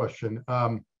Williams' question,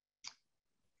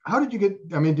 how did you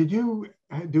did you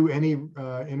do any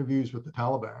interviews with the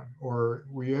Taliban, or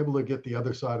were you able to get the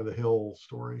other side of the hill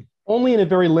story? Only in a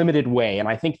very limited way. And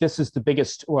I think this is the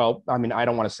biggest, I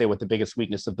don't want to say what the biggest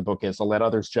weakness of the book is. I'll let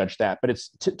others judge that. But it's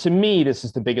to me, this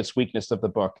is the biggest weakness of the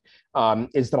book,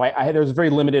 is that there's a very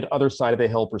limited other side of the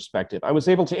hill perspective. I was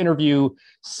able to interview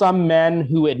some men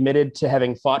who admitted to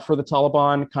having fought for the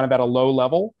Taliban kind of at a low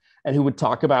level, and who would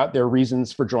talk about their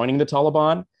reasons for joining the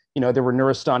Taliban. There were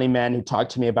Nuristani men who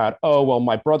talked to me about,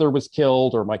 my brother was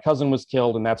killed or my cousin was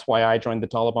killed, and that's why I joined the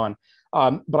Taliban.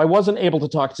 But I wasn't able to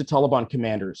talk to Taliban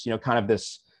commanders,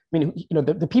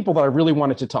 the people that I really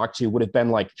wanted to talk to would have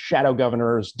been like shadow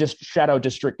governors, shadow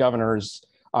district governors,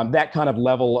 that kind of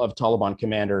level of Taliban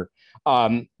commander.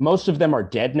 Most of them are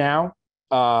dead now,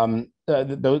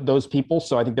 those people.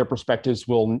 So I think their perspectives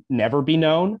will never be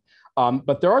known.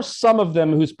 But there are some of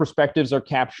them whose perspectives are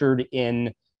captured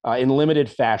in limited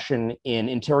fashion in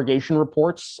interrogation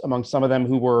reports among some of them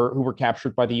who were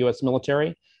captured by the U.S.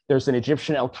 military. There's an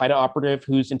Egyptian Al-Qaeda operative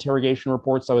whose interrogation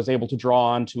reports I was able to draw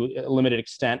on to a limited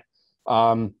extent.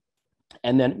 And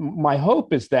then my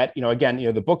hope is that,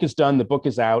 the book is done, the book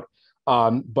is out,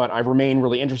 but I remain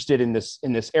really interested in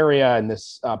this area, in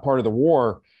this part of the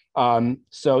war.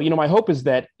 So my hope is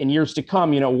that in years to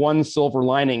come, one silver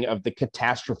lining of the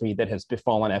catastrophe that has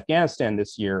befallen Afghanistan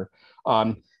this year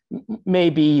may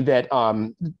be that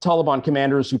Taliban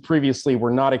commanders who previously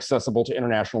were not accessible to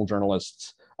international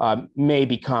journalists may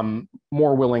become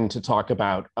more willing to talk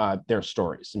about their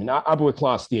stories. I mean, Abu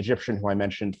Ikhlas, the Egyptian who I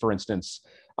mentioned, for instance,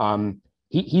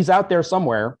 he's out there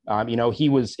somewhere. He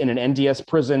was in an NDS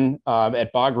prison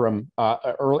at Bagram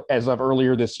as of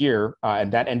earlier this year,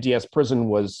 and that NDS prison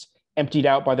was emptied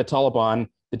out by the Taliban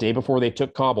the day before they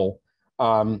took Kabul.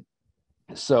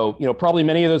 So, probably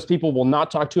many of those people will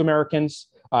not talk to Americans.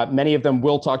 Many of them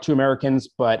will talk to Americans,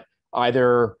 but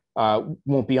either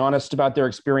won't be honest about their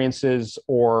experiences,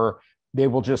 or they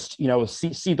will just,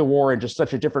 see the war in just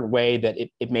such a different way that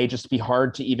it may just be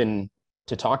hard to even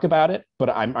to talk about it. But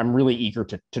I'm really eager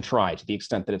to try to the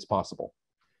extent that it's possible.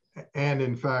 And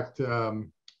in fact,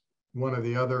 one of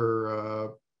the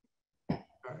other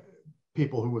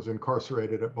people who was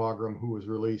incarcerated at Bagram, who was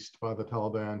released by the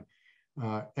Taliban,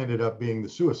 ended up being the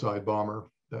suicide bomber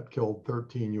that killed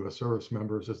 13 U.S. service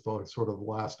members as the sort of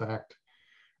last act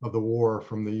of the war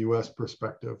from the U.S.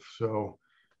 perspective. So,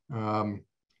 as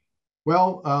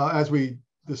we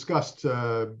discussed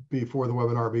before the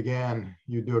webinar began,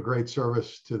 you do a great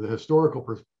service to the historical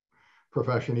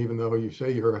profession, even though you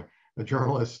say you're a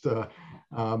journalist.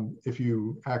 If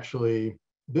you actually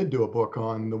did do a book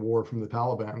on the war from the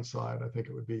Taliban side, I think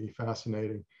it would be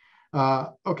fascinating.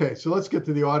 Okay, so let's get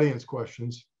to the audience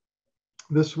questions.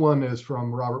 This one is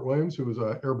from Robert Williams, who was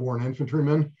an airborne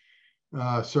infantryman,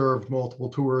 served multiple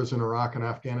tours in Iraq and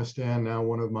Afghanistan, now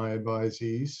one of my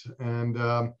advisees.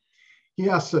 And he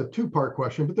asks a two-part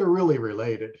question, but they're really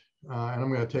related. And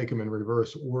I'm going to take them in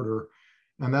reverse order.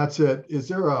 And that's it. Is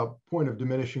there a point of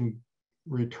diminishing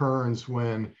returns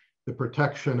when the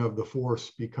protection of the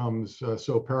force becomes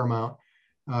so paramount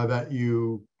that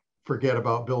you forget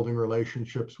about building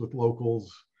relationships with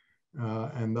locals,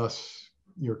 and thus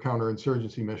your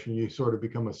counterinsurgency mission, you sort of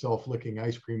become a self-licking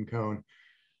ice cream cone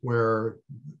where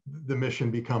the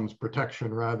mission becomes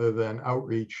protection rather than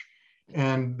outreach?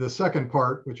 And the second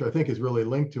part, which I think is really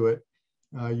linked to it,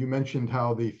 you mentioned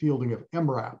how the fielding of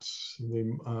MRAPs, the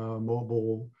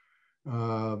mobile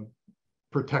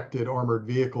protected armored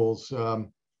vehicles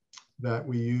that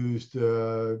we used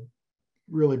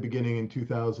really beginning in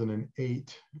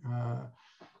 2008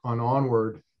 on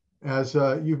onward, as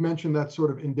you've mentioned, that's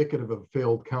sort of indicative of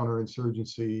failed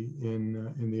counterinsurgency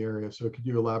in the area. So could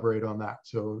you elaborate on that?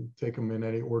 So take them in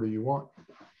any order you want.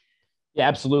 Yeah,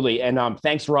 absolutely. And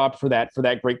thanks, Rob, for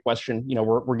that great question.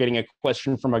 We're getting a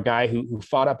question from a guy who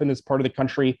fought up in this part of the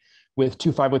country with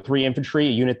 2503 Infantry,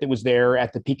 a unit that was there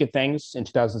at the peak of things in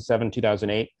 2007,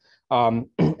 2008. And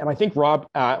I think Rob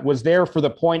was there for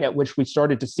the point at which we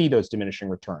started to see those diminishing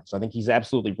returns. I think he's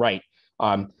absolutely right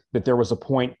that there was a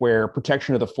point where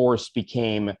protection of the force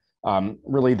became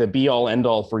really the be-all,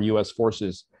 end-all for U.S.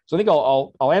 forces. So I think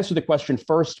I'll answer the question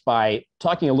first by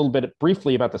talking a little bit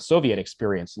briefly about the Soviet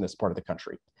experience in this part of the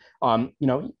country.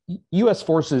 U.S.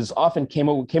 forces often came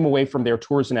away from their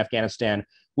tours in Afghanistan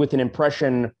with an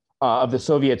impression of the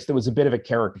Soviets that was a bit of a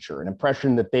caricature, an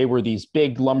impression that they were these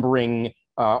big, lumbering,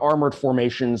 armored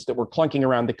formations that were clunking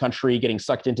around the country, getting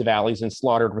sucked into valleys and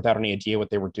slaughtered without any idea what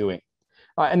they were doing.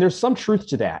 And there's some truth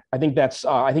to that. I think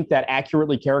that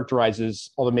accurately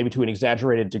characterizes, although maybe to an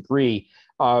exaggerated degree,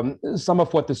 some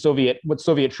of what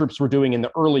Soviet troops were doing in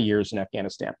the early years in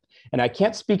Afghanistan. And I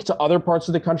can't speak to other parts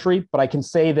of the country, but I can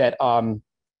say that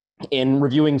in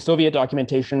reviewing Soviet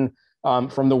documentation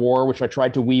from the war, which I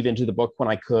tried to weave into the book when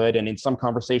I could, and in some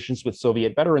conversations with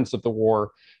Soviet veterans of the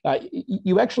war,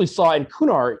 you actually saw in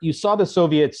Kunar, you saw the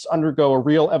Soviets undergo a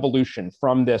real evolution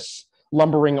from this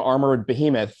lumbering armored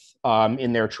behemoth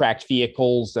in their tracked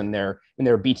vehicles and in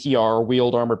their BTR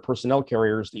wheeled armored personnel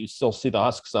carriers that you still see the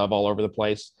husks of all over the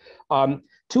place,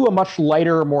 to a much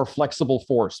lighter, more flexible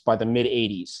force by the mid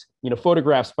 80s.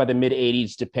 Photographs by the mid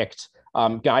 80s depict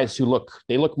guys who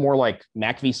look more like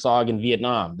MACV-SOG in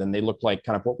Vietnam than they look like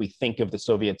kind of what we think of the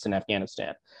Soviets in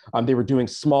Afghanistan. They were doing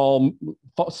small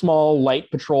light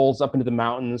patrols up into the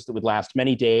mountains that would last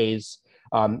many days.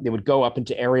 They would go up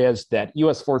into areas that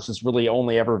U.S. forces really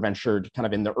only ever ventured kind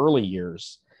of in the early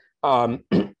years. And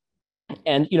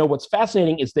what's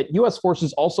fascinating is that U.S.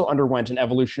 forces also underwent an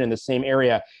evolution in the same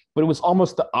area, but it was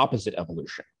almost the opposite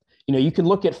evolution. You can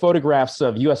look at photographs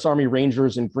of U.S. Army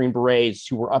Rangers and Green Berets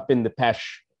who were up in the Pech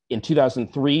in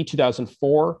 2003,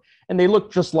 2004, and they look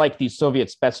just like these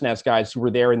Soviet Spetsnaz guys who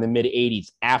were there in the mid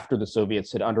 80s after the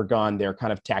Soviets had undergone their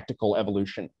kind of tactical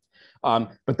evolution.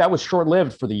 But that was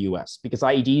short-lived for the U.S. because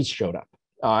IEDs showed up.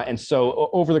 And so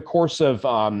over the course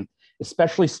of,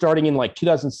 especially starting in like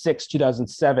 2006,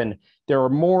 2007, there are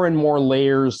more and more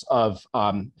layers of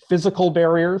physical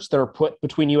barriers that are put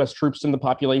between U.S. troops and the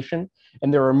population.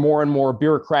 And there are more and more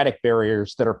bureaucratic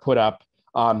barriers that are put up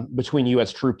between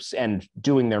U.S. troops and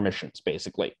doing their missions,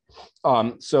 basically.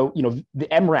 So, the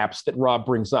MRAPs that Rob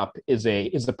brings up is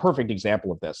a perfect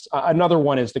example of this. Another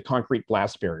one is the concrete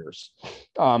blast barriers.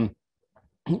 By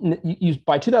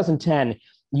 2010,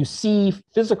 you see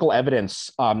physical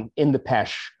evidence in the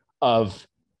Pech of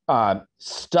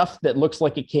stuff that looks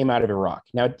like it came out of Iraq.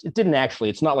 Now, it didn't actually.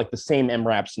 It's not like the same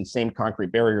MRAPs and same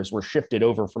concrete barriers were shifted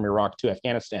over from Iraq to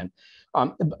Afghanistan.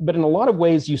 But in a lot of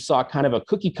ways, you saw kind of a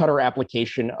cookie cutter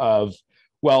application of,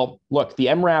 well, look, the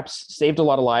MRAPs saved a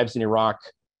lot of lives in Iraq.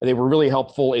 They were really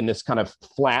helpful in this kind of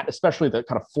flat, especially the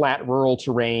kind of flat rural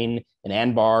terrain in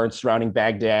Anbar and surrounding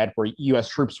Baghdad, where U.S.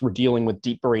 troops were dealing with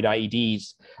deep buried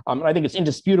IEDs. And I think it's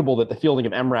indisputable that the fielding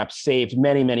of MRAPs saved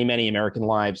many, many, many American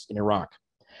lives in Iraq.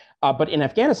 But in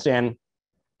Afghanistan,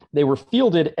 they were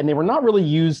fielded and they were not really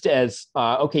used as,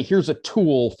 okay, here's a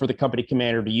tool for the company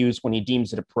commander to use when he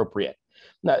deems it appropriate.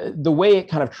 Now, the way it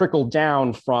kind of trickled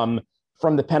down from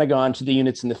the Pentagon to the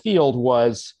units in the field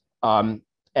was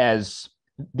as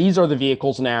these are the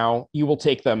vehicles now, you will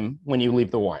take them when you leave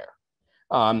the wire.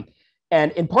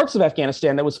 And in parts of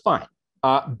Afghanistan, that was fine.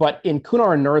 But in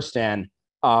Kunar and Nuristan,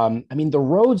 I mean, the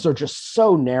roads are just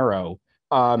so narrow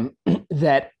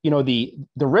that the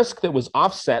risk that was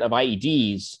offset of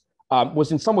IEDs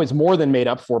was in some ways more than made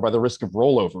up for by the risk of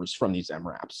rollovers from these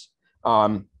MRAPs,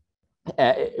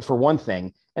 for one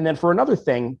thing. And then for another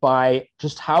thing, by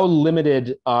just how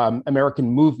limited American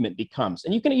movement becomes.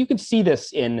 And you can see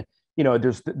this in,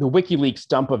 there's the WikiLeaks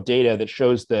dump of data that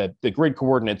shows the grid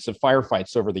coordinates of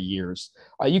firefights over the years.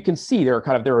 You can see there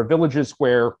are villages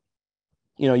where,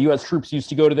 U.S. troops used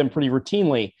to go to them pretty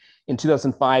routinely in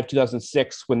 2005,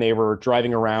 2006, when they were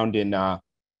driving around in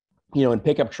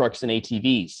pickup trucks and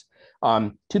ATVs.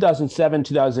 2007,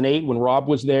 2008, when Rob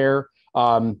was there,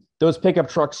 those pickup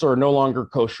trucks are no longer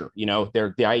kosher.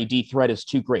 The IED threat is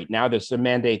too great. Now there's a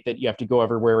mandate that you have to go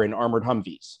everywhere in armored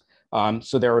Humvees.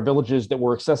 So there are villages that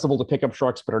were accessible to pickup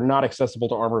trucks, but are not accessible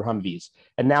to armored Humvees.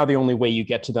 And now the only way you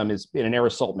get to them is in an air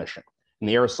assault mission. And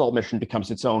the air assault mission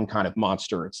becomes its own kind of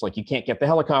monster. It's like you can't get the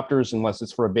helicopters unless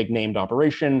it's for a big named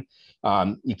operation.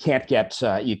 You can't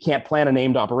plan a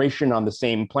named operation on the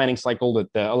same planning cycle that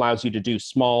allows you to do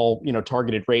small,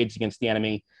 targeted raids against the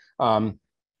enemy.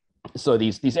 So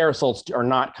these air assaults are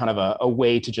not kind of a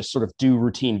way to just sort of do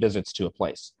routine visits to a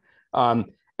place. And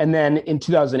then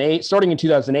starting in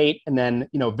 2008, and then,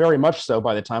 very much so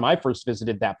by the time I first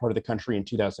visited that part of the country in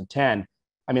 2010,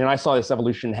 I mean, I saw this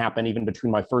evolution happen even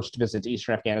between my first visit to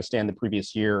Eastern Afghanistan the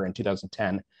previous year in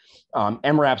 2010.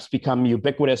 MRAPs become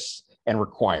ubiquitous and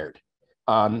required.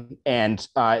 And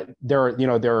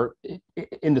they're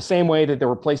in the same way that there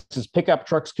were places pickup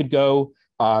trucks could go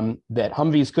that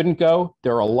Humvees couldn't go.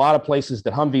 There are a lot of places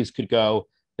that Humvees could go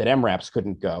that MRAPs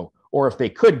couldn't go. Or if they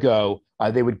could go,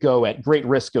 they would go at great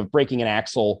risk of breaking an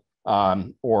axle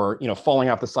or falling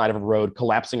off the side of a road,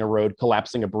 collapsing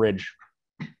a bridge.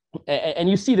 And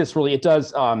you see this really, it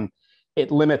does, it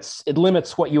limits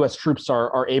what U.S. troops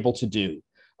are able to do.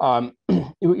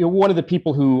 One of the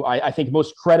people who I think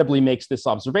most credibly makes this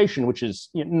observation, which is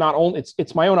not only,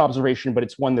 it's my own observation, but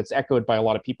it's one that's echoed by a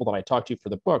lot of people that I talked to for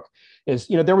the book, is,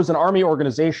 there was an Army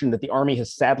organization that the Army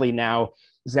has sadly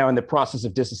is now in the process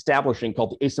of disestablishing,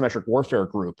 called the Asymmetric Warfare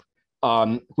Group,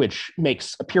 which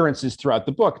makes appearances throughout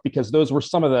the book, because those were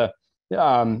some of the,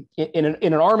 in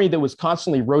an army that was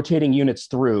constantly rotating units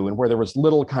through and where there was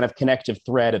little kind of connective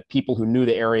thread of people who knew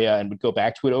the area and would go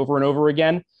back to it over and over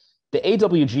again. The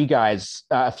AWG guys,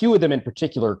 a few of them in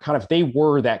particular, they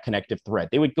were that connective thread.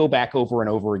 They would go back over and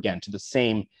over again to the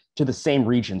same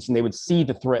regions, and they would see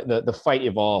the fight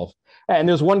evolve. And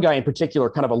there's one guy in particular,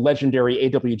 kind of a legendary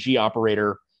AWG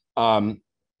operator,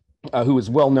 who was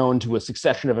well known to a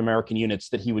succession of American units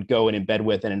that he would go and embed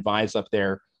with and advise up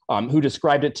there, who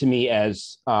described it to me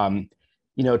as,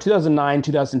 2009,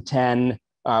 2010,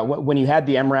 when you had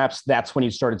the MRAPs, that's when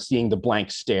you started seeing the blank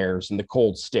stares and the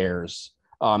cold stares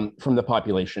from the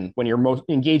population, when you're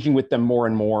engaging with them more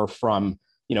and more from,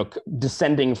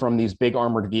 descending from these big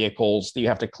armored vehicles that you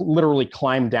have to literally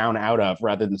climb down out of,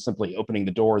 rather than simply opening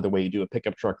the door the way you do a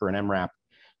pickup truck or an MRAP.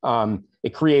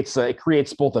 It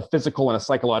creates both a physical and a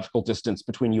psychological distance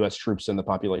between U.S. troops and the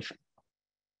population.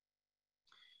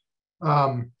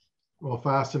 Well,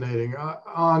 fascinating.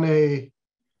 On a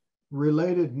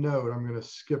related note, I'm going to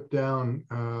skip down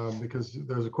because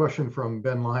there's a question from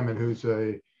Ben Lyman, who's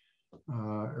a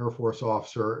Air Force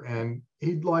officer, and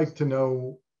he'd like to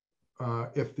know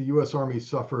if the U.S. Army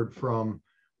suffered from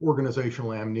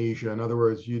organizational amnesia. In other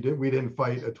words, we didn't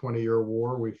fight a 20-year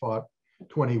war; we fought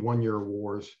 21-year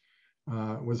wars.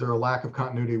 Was there a lack of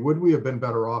continuity? Would we have been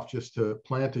better off just to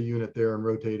plant a unit there and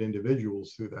rotate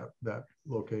individuals through that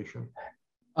location?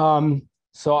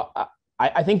 So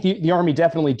I think the Army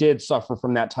definitely did suffer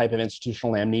from that type of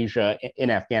institutional amnesia in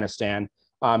Afghanistan,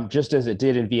 just as it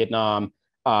did in Vietnam,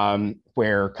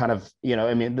 where kind of,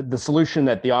 I mean, the solution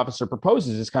that the officer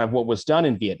proposes is kind of what was done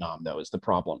in Vietnam, though, is the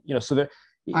problem. So that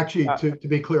actually, to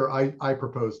be clear, I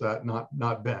proposed that,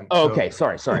 not Ben. Oh, so. Okay,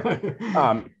 sorry.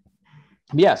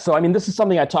 Yeah, so I mean, this is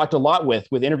something I talked a lot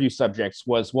with interview subjects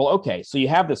was, well, okay, so you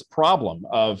have this problem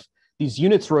of these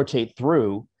units rotate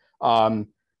through, and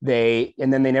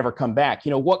then they never come back.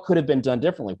 What could have been done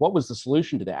differently? What was the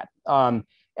solution to that?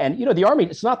 And the Army,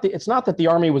 it's not that the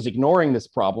Army was ignoring this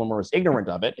problem or was ignorant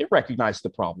of it. It recognized the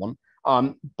problem,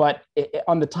 but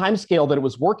on the time scale that it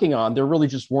was working on, there really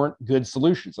just weren't good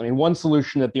solutions. I mean, one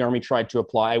solution that the Army tried to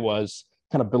apply was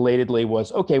kind of belatedly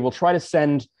was, okay, we'll try to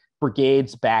send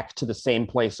brigades back to the same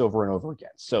place over and over again.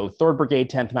 So 3rd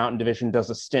Brigade, 10th Mountain Division does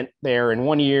a stint there in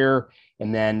 1 year,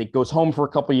 and then it goes home for a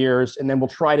couple of years, and then we'll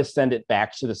try to send it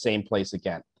back to the same place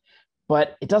again.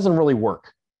 But it doesn't really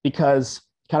work because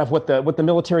kind of what the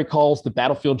military calls the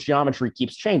battlefield geometry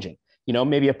keeps changing.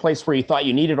 Maybe a place where you thought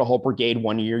you needed a whole brigade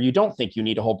 1 year, you don't think you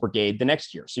need a whole brigade the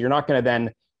next year. So you're not going to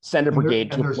then send a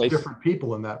brigade to a place. And there's different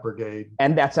people in that brigade.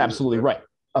 And that's absolutely right.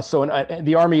 So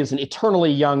the Army is an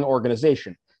eternally young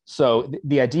organization. So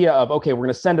the idea of, okay, we're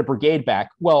going to send a brigade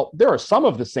back. Well, there are some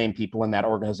of the same people in that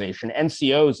organization,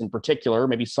 NCOs in particular,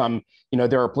 maybe some,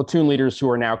 there are platoon leaders who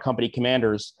are now company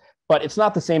commanders, but it's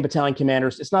not the same battalion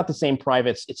commanders. It's not the same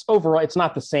privates. It's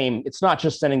not the same. It's not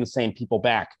just sending the same people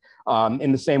back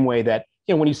in the same way that,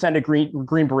 when you send a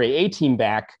Green Beret A team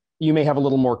back, you may have a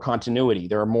little more continuity.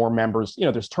 There are more members,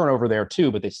 there's turnover there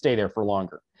too, but they stay there for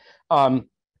longer.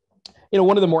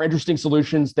 One of the more interesting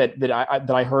solutions that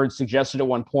I heard suggested at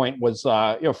one point was,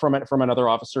 from another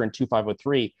officer in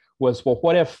 2503 was, well,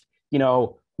 what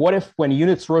if when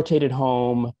units rotated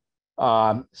home,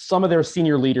 some of their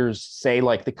senior leaders, say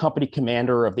like the company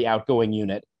commander of the outgoing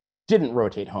unit, didn't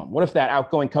rotate home? What if that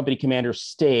outgoing company commander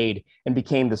stayed and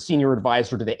became the senior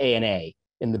advisor to the ANA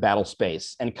in the battle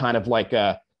space and kind of like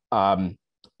a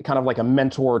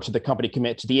mentor to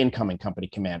the incoming company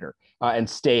commander, and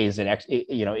stays and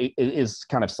is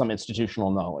kind of some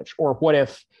institutional knowledge? Or what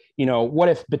if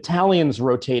battalions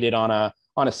rotated on a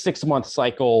 6-month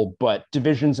cycle, but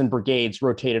divisions and brigades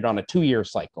rotated on a 2-year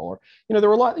cycle? Or there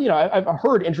were a lot. I've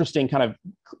heard interesting kind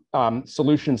of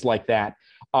solutions like that.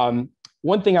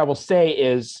 One thing I will say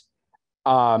is,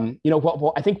 I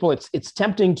think it's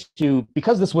tempting to,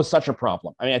 because this was such a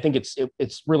problem. I mean, I think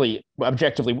it's really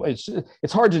objectively,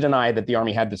 it's hard to deny that the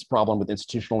Army had this problem with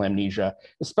institutional amnesia,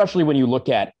 especially when you look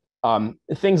at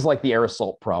things like the air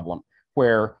assault problem,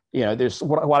 where there's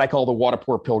what I call the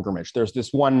Wadapur pilgrimage. There's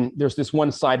this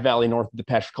one side valley north of the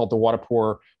Pech called the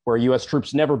Wadapur, where U.S.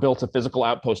 troops never built a physical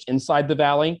outpost inside the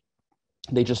valley.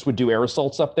 They just would do air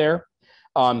assaults up there,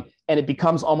 and it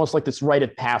becomes almost like this rite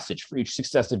of passage for each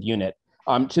successive unit.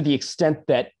 To the extent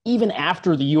that even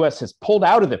after the U.S. has pulled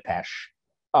out of the Pech,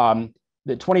 the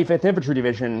 25th Infantry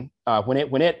Division, when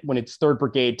its 3rd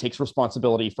Brigade takes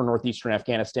responsibility for northeastern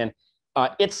Afghanistan,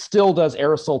 it still does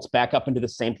air assaults back up into the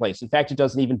same place. In fact, it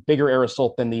does an even bigger air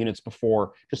assault than the units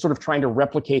before, just sort of trying to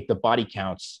replicate the body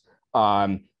counts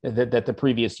that the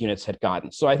previous units had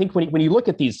gotten. So I think when you look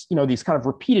at these kind of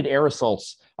repeated air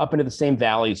assaults up into the same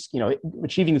valleys,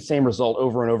 achieving the same result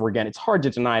over and over again, it's hard to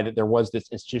deny that there was this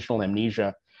institutional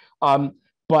amnesia.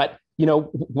 But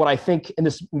what I think, and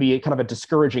this would be kind of a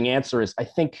discouraging answer, is I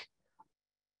think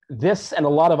this and a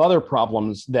lot of other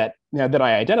problems that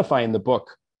I identify in the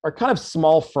book are kind of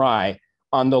small fry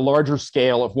on the larger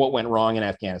scale of what went wrong in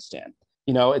Afghanistan.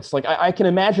 It's like I can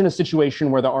imagine a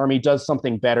situation where the Army does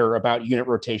something better about unit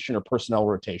rotation or personnel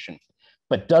rotation,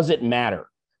 but does it matter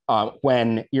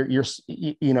when you're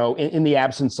in the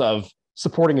absence of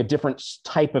supporting a different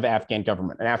type of Afghan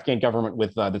government, an Afghan government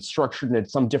with that's structured in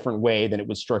some different way than it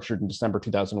was structured in December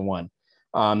 2001?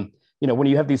 When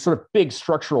you have these sort of big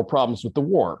structural problems with the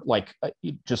war, like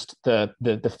just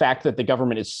the fact that the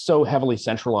government is so heavily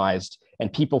centralized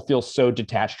and people feel so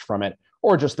detached from it,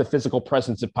 or just the physical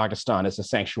presence of Pakistan as a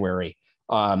sanctuary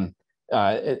that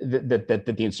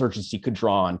the insurgency could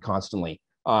draw on constantly.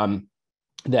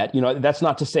 That's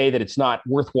not to say that it's not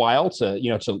worthwhile to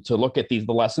look at the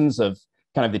lessons of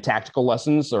kind of the tactical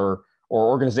lessons or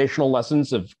organizational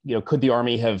lessons of could the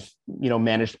Army have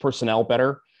managed personnel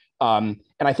better. And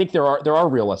I think there are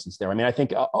real lessons there. I mean, I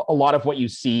think a lot of what you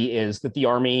see is that the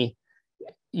Army,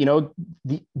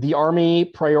 the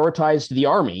Army prioritized the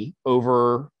Army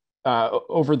over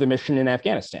the mission in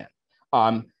Afghanistan.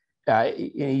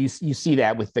 You see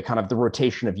that with the kind of the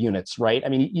rotation of units, right? I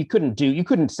mean, you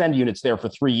couldn't send units there for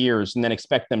 3 years and then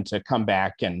expect them to come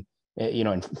back and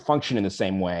and function in the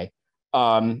same way.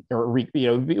 it would be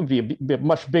a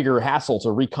much bigger hassle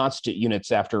to reconstitute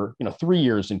units after 3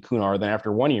 years in Kunar than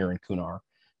after 1 year in Kunar.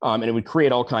 And it would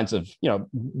create all kinds of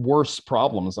worse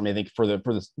problems. I mean, I think for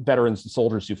the veterans and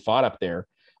soldiers who fought up there,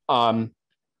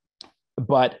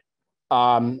 but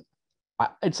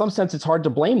in some sense, it's hard to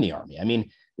blame the Army. I mean,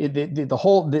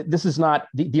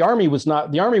 the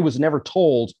Army was never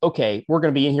told, okay, we're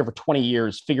going to be in here for 20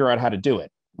 years, figure out how to do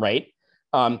it, right?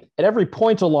 At every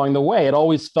point along the way, it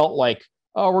always felt like,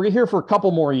 oh, we're here for a couple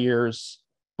more years,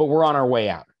 but we're on our way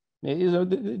out.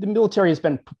 The military has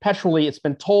been it's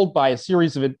been told by a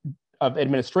series of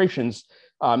administrations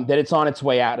that it's on its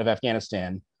way out of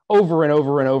Afghanistan over and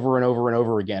over and over and over and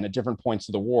over again at different points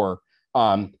of the war,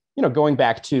 going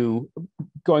back to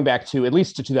at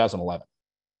least to 2011.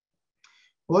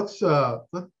 Well,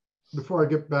 before I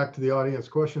get back to the audience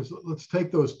questions, let's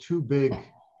take those two big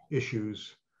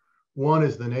issues. One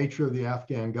is the nature of the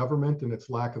Afghan government and its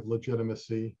lack of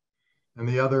legitimacy. And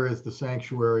the other is the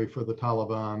sanctuary for the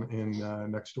Taliban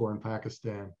next door in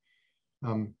Pakistan.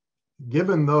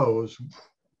 Given those,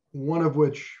 one of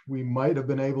which we might have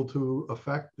been able to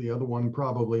affect, the other one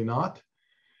probably not,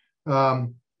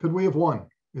 could we have won?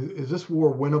 Is this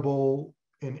war winnable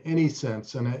in any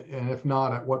sense? And if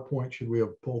not, at what point should we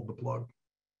have pulled the plug?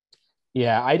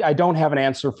 Yeah, I don't have an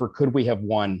answer for could we have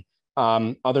won,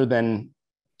 other than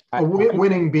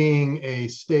winning being a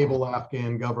stable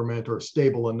Afghan government, or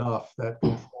stable enough that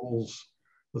controls,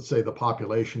 let's say, the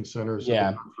population centers of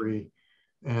the country,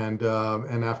 and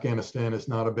Afghanistan is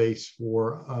not a base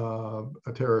for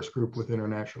a terrorist group with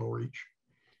international reach.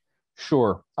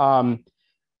 Sure.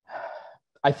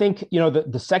 I think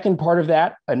the second part of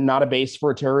that, not a base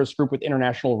for a terrorist group with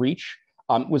international reach,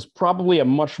 was probably a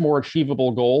much more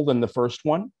achievable goal than the first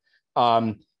one.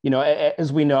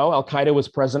 As we know, Al-Qaeda was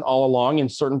present all along in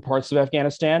certain parts of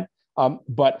Afghanistan,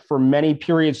 but for many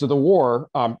periods of the war,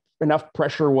 enough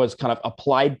pressure was kind of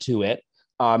applied to it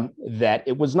that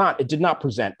it did not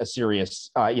present a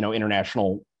serious,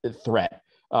 international threat.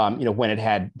 When it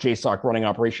had JSOC running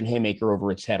Operation Haymaker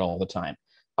over its head all the time.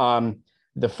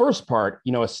 The first part,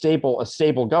 a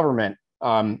stable government,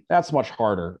 that's much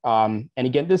harder. And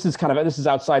again, this is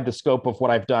outside the scope of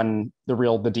what I've done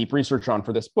the deep research on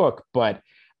for this book, but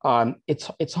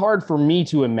it's hard for me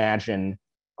to imagine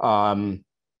a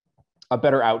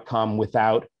better outcome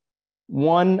without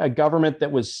a government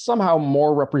that was somehow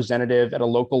more representative at a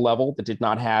local level, that did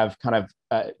not have kind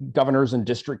of governors and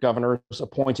district governors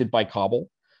appointed by Kabul,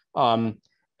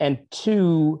 and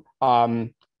two,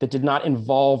 that did not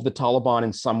involve the Taliban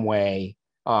in some way,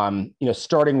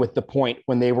 starting with the point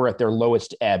when they were at their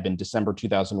lowest ebb in December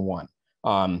 2001,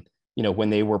 when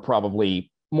they were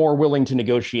probably more willing to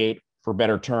negotiate for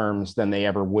better terms than they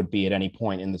ever would be at any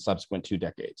point in the subsequent 2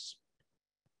 decades.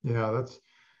 Yeah,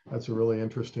 that's a really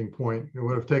interesting point. It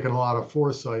would have taken a lot of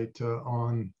foresight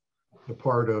on the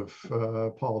part of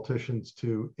politicians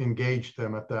to engage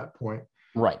them at that point.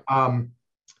 Right.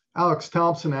 Alex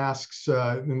Thompson asks,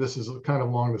 and this is kind of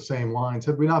along the same lines,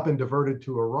 had we not been diverted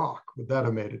to Iraq, would that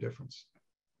have made a difference?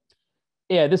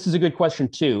 Yeah, this is a good question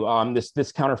too.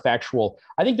 This counterfactual.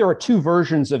 I think there are two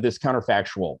versions of this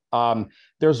counterfactual.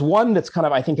 There's one that's kind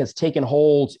of, I think, has taken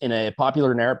hold in a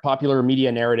popular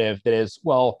media narrative that is,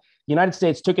 well, the United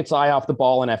States took its eye off the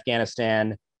ball in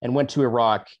Afghanistan and went to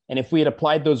Iraq. And if we had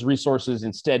applied those resources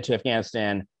instead to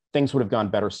Afghanistan, things would have gone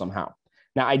better somehow.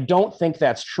 Now, I don't think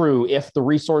that's true if the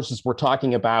resources we're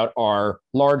talking about are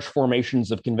large formations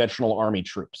of conventional army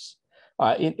troops.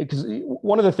 Because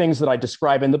one of the things that I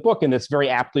describe in the book, and that's very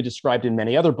aptly described in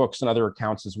many other books and other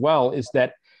accounts as well, is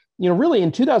that, really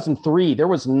in 2003, there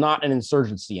was not an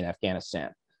insurgency in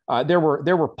Afghanistan. There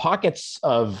were pockets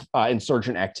of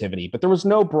insurgent activity, but there was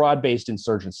no broad-based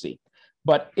insurgency.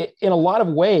 But in a lot of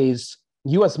ways,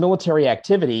 U.S. military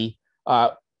activity,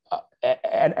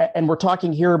 and we're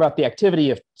talking here about the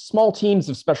activity of small teams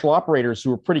of special operators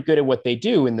who are pretty good at what they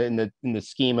do in the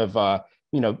scheme of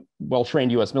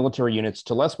well-trained U.S. military units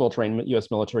to less well-trained U.S.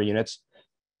 military units.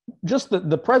 Just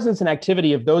the presence and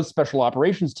activity of those special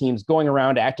operations teams going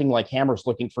around acting like hammers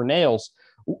looking for nails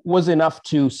was enough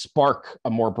to spark a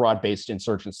more broad-based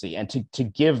insurgency and to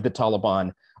give the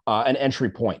Taliban an entry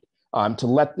point,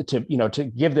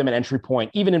 to give them an entry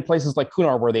point, even in places like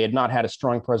Kunar where they had not had a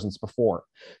strong presence before.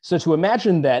 So to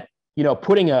imagine that,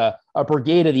 putting a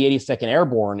brigade of the 82nd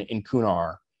Airborne in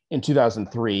Kunar in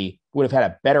 2003 would have had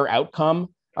a better outcome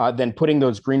than putting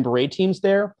those Green Beret teams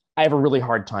there, I have a really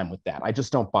hard time with that. I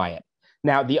just don't buy it.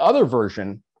 Now, the other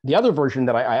version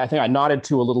that I think I nodded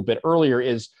to a little bit earlier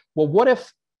is, well, what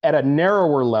if at a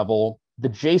narrower level, the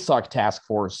JSOC task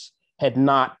force had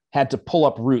not had to pull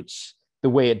up roots the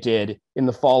way it did in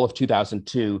the fall of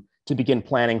 2002 to begin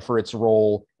planning for its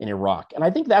role in Iraq? And I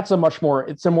think that's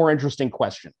it's a more interesting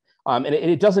question. And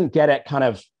it doesn't get at kind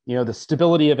of, the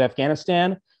stability of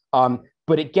Afghanistan,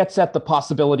 but it gets at the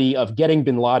possibility of getting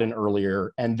bin Laden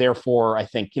earlier, and therefore, I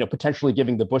think, potentially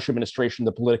giving the Bush administration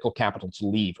the political capital to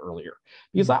leave earlier.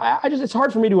 Because it's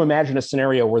hard for me to imagine a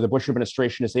scenario where the Bush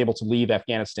administration is able to leave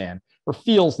Afghanistan, or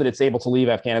feels that it's able to leave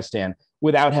Afghanistan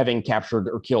without having captured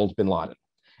or killed bin Laden.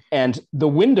 And the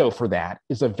window for that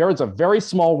is a very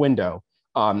small window,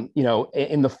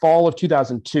 in the fall of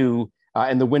 2002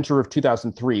 and the winter of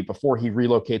 2003, before he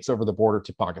relocates over the border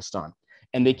to Pakistan.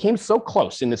 And they came so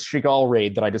close in this Shigal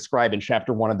raid that I describe in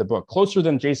chapter 1 of the book, closer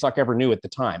than JSOC ever knew at the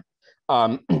time,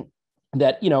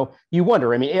 that, you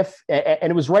wonder, and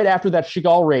it was right after that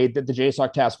Shigal raid that the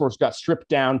JSOC task force got stripped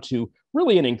down to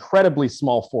really an incredibly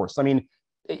small force. I mean,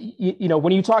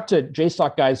 when you talk to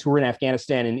JSOC guys who were in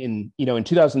Afghanistan in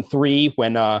 2003,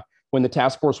 when the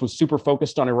task force was super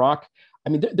focused on Iraq, I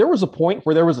mean, there was a point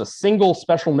where there was a single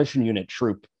special mission unit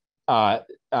troop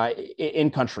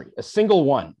in country, a single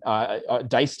one,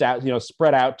 diced out,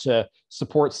 spread out to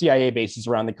support CIA bases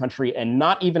around the country, and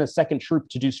not even a second troop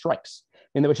to do strikes.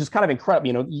 And which is kind of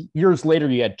incredible. Years later,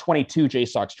 you had 22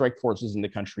 JSOC strike forces in the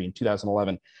country in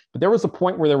 2011, but there was a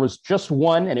point where there was just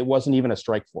one, and it wasn't even a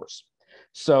strike force.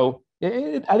 So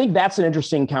I think that's an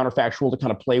interesting counterfactual to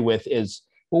kind of play with. Is,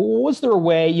 well, was there a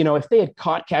way, if they had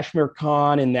caught Kashmir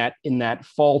Khan in that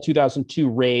fall 2002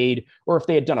 raid, or if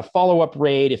they had done a follow-up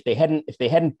raid, if they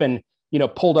hadn't been,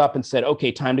 pulled up and said,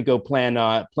 okay, time to go plan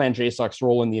JSOC's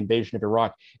role in the invasion of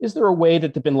Iraq, is there a way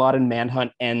that the bin Laden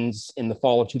manhunt ends in the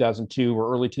fall of 2002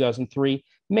 or early 2003?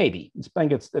 Maybe. I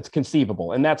think it's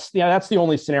conceivable, and that's the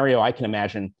only scenario I can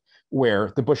imagine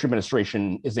where the Bush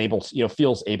administration is able to,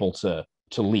 feels able to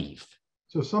leave.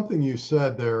 So something you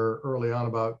said there early on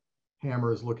about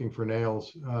hammers looking for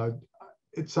nails.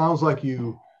 It sounds like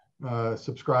you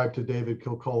subscribe to David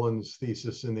Kilcullen's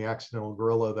thesis in The Accidental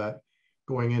Guerrilla that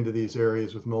going into these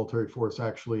areas with military force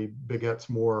actually begets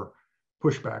more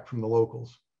pushback from the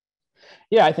locals.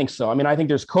 Yeah, I think so. I mean, I think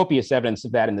there's copious evidence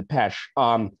of that in the Pech.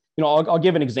 I'll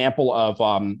give an example of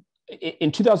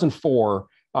in 2004,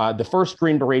 the first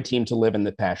Green Beret team to live in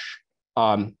the Pech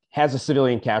has a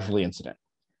civilian casualty incident.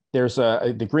 There's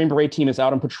the Green Beret team is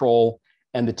out on patrol,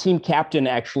 and the team captain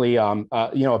actually,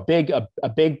 a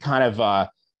big kind of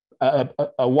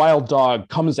a wild dog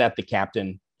comes at the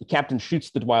captain. The captain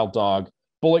shoots the wild dog.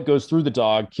 Bullet goes through the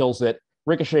dog, kills it,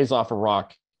 ricochets off a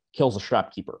rock, kills a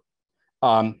shopkeeper.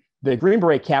 The Green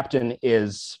Beret captain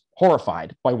is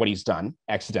horrified by what he's done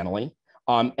accidentally.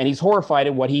 And he's horrified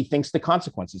at what he thinks the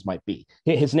consequences might be.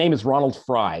 His name is Ronald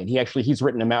Fry, and he's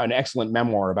written an excellent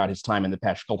memoir about his time in the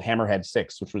Pech called Hammerhead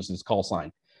 6, which was his call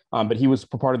sign. But he was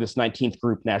part of this 19th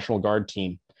Group National Guard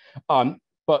team.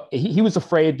 But he was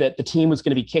afraid that the team was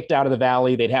going to be kicked out of the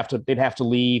valley. They'd have to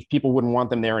leave. People wouldn't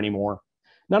want them there anymore.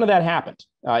 None of that happened.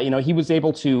 He was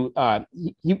able to.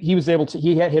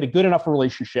 He had a good enough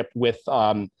relationship with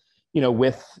the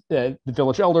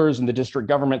village elders and the district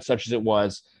government, such as it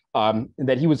was,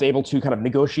 that he was able to kind of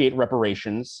negotiate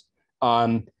reparations,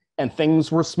 and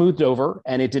things were smoothed over,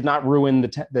 and it did not ruin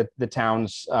the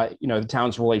town's the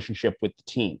town's relationship with the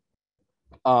team.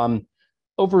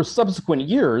 Over subsequent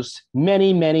years,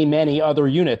 many other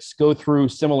units go through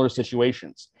similar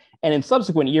situations, and in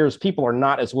subsequent years, people are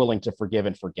not as willing to forgive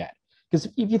and forget. Because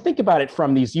if you think about it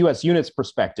from these U.S. units'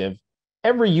 perspective,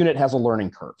 every unit has a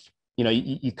learning curve.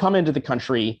 You come into the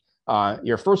country.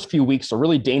 Your first few weeks are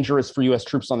really dangerous for U.S.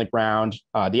 troops on the ground.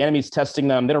 The enemy's testing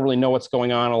them. They don't really know what's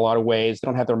going on in a lot of ways. They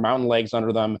don't have their mountain legs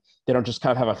under them. They don't just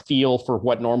kind of have a feel for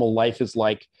what normal life is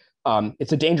like.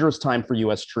 It's a dangerous time for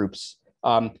U.S. troops.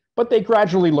 But they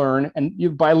gradually learn,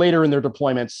 and by later in their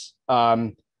deployments,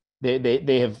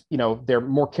 they have, they're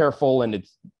more careful, and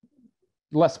it's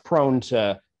less prone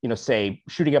to, say,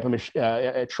 shooting up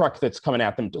a truck that's coming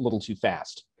at them a little too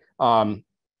fast. From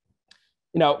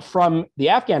the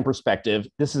Afghan perspective,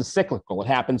 this is cyclical. It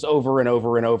happens over and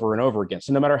over and over and over again.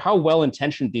 So no matter how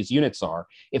well-intentioned these units are,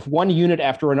 if one unit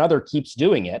after another keeps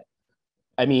doing it,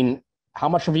 I mean, how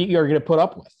much of it are you going to put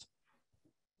up with?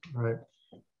 Right.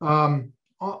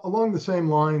 Along the same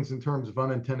lines, in terms of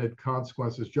unintended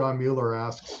consequences, John Mueller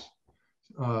asks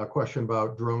a question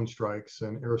about drone strikes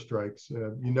and airstrikes.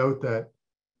 You note that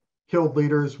killed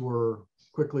leaders were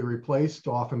quickly replaced,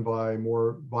 often by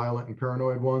more violent and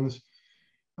paranoid ones.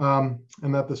 And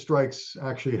that the strikes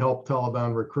actually helped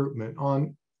Taliban recruitment.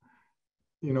 On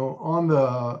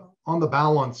the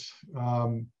balance,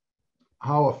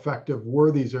 how effective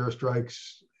were these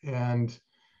airstrikes, and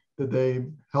did they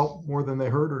help more than they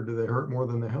hurt, or did they hurt more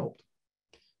than they helped?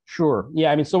 Sure.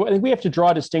 Yeah. I mean, so I think we have to draw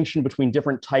a distinction between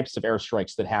different types of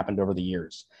airstrikes that happened over the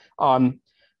years.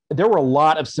 There were a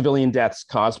lot of civilian deaths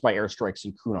caused by airstrikes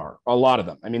in Kunar, a lot of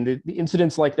them. I mean, the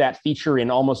incidents like that feature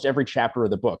in almost every chapter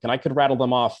of the book, and I could rattle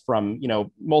them off from,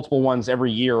 multiple ones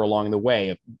every year along the way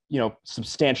of,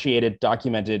 substantiated,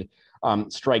 documented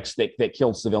strikes that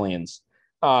killed civilians,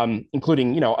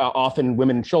 including, often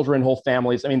women and children, whole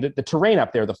families. I mean, the terrain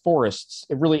up there, the forests,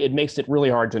 it makes it really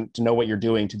hard to know what you're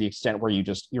doing to the extent where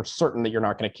you're certain that you're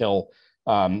not going to kill,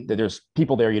 that there's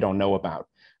people there you don't know about.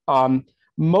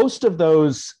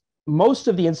 Most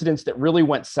of the incidents that really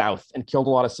went south and killed a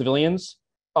lot of civilians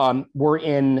were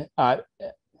in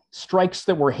strikes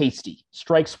that were hasty,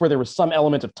 strikes where there was some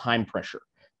element of time pressure,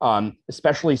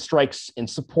 especially strikes in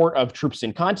support of troops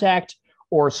in contact,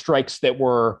 or strikes that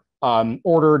were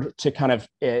ordered to kind of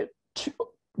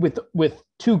with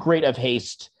too great of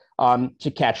haste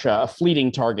to catch a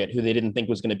fleeting target who they didn't think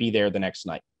was going to be there the next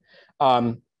night.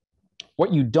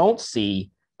 What you don't see,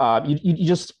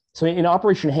 so in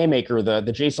Operation Haymaker, the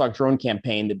JSOC drone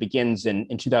campaign that begins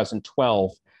in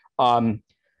 2012,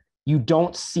 you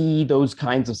don't see those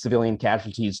kinds of civilian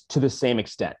casualties to the same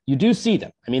extent. You do see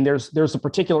them. I mean, there's a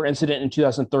particular incident in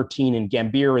 2013 in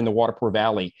Gambir in the Waterpur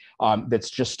Valley that's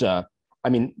just a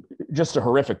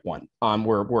horrific one,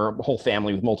 where a whole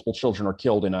family with multiple children are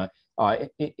killed in a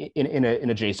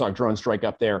JSOC drone strike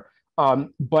up there.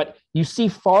 But you see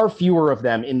far fewer of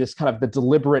them in this kind of the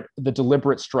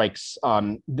deliberate strikes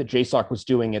that JSOC was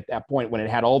doing at that point, when it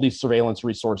had all these surveillance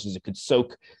resources. It could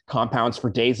soak compounds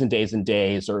for days and days and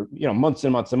days, or months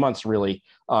and months and months, really.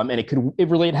 And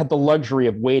it had the luxury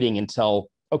of waiting until,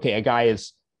 okay, a guy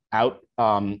is out,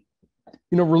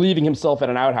 relieving himself at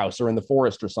an outhouse or in the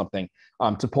forest or something,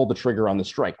 to pull the trigger on the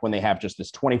strike, when they have just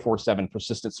this 24/7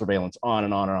 persistent surveillance on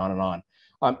and on and on and on.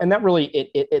 And that really,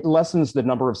 it lessens the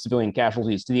number of civilian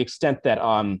casualties to the extent that,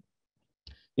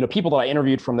 people that I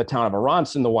interviewed from the town of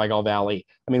Arance in the Weigel Valley,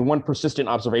 I mean, one persistent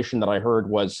observation that I heard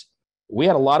was, we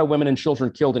had a lot of women and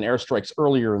children killed in airstrikes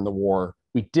earlier in the war.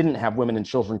 We didn't have women and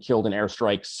children killed in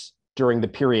airstrikes during the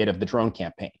period of the drone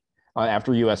campaign,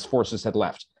 after U.S. forces had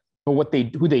left. But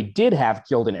who they did have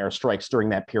killed in airstrikes during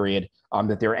that period,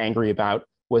 that they were angry about,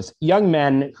 was young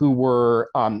men who were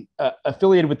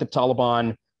affiliated with the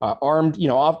Taliban, armed,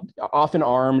 often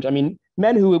armed. I mean,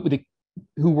 men who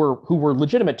were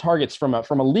legitimate targets from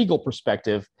a legal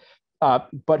perspective,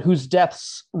 but whose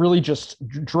deaths really just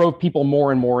drove people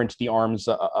more and more into the arms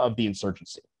of the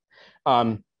insurgency.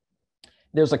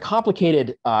 There's a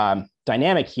complicated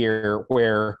dynamic here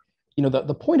where,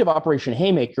 the point of Operation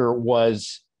Haymaker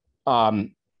was,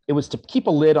 it was to keep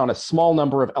a lid on a small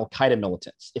number of al-Qaeda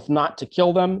militants, if not to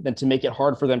kill them, then to make it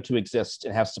hard for them to exist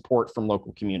and have support from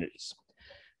local communities.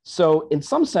 So in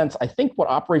some sense, I think what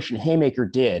Operation Haymaker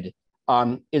did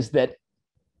is that,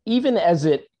 even as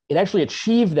it actually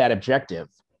achieved that objective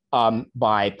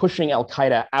by pushing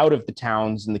al-Qaeda out of the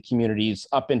towns and the communities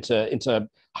up into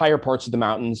higher parts of the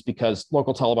mountains, because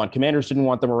local Taliban commanders didn't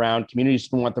want them around, communities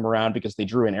didn't want them around because they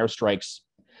drew in airstrikes.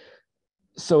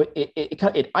 So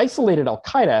it isolated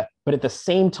al-Qaeda, but at the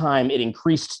same time, it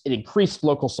increased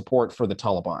local support for the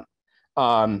Taliban.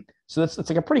 So it's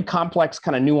like a pretty complex,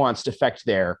 kind of nuanced effect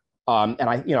there. And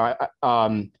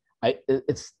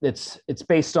it's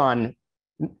based on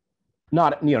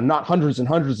not hundreds and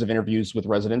hundreds of interviews with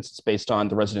residents. It's based on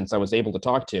the residents I was able to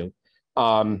talk to.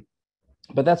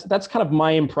 But that's kind of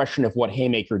my impression of what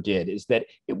Haymaker did, is that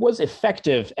it was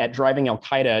effective at driving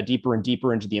al-Qaeda deeper and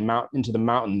deeper into the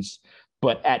mountains,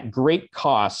 but at great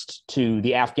cost to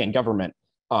the Afghan government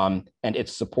and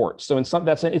its support. So it's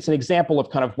an example of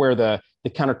kind of where the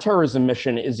counterterrorism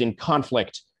mission is in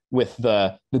conflict with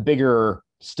the bigger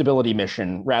stability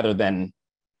mission, rather than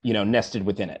nested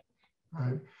within it.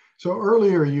 Right. So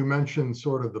earlier you mentioned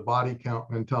sort of the body count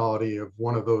mentality of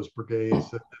one of those brigades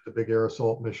that did the big air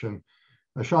assault mission.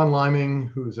 Sean Liming,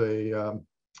 who's a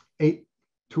 8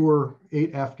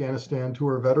 Afghanistan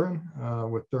tour veteran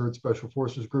with 3rd Special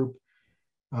Forces Group,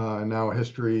 and now a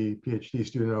history PhD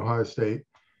student at Ohio State.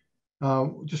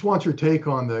 Just wants your take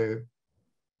on the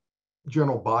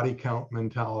general body count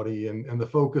mentality and the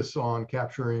focus on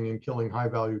capturing and killing high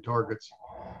value targets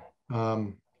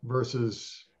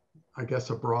versus, I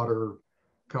guess, a broader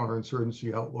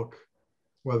counterinsurgency outlook,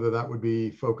 whether that would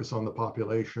be focus on the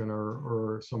population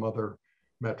or some other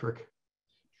metric.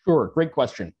 Sure, great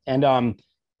question. And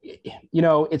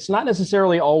it's not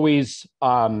necessarily always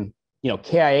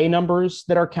KIA numbers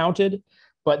that are counted,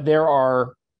 but there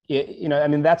are I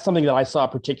mean, that's something that I saw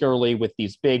particularly with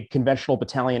these big conventional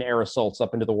battalion air assaults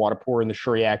up into the Wadapur and the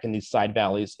Shuriak and these side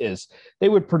valleys, is they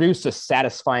would produce a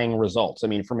satisfying result. I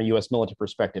mean, from a U.S. military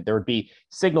perspective, there would be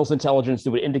signals intelligence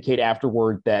that would indicate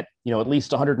afterward that, at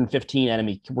least 115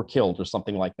 enemy were killed or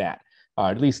something like that.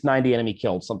 At least 90 enemy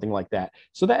killed, something like that.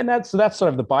 So that's sort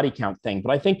of the body count thing.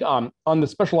 But I think on the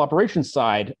special operations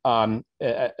side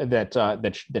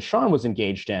that Sean was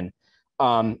engaged in,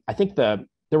 I think there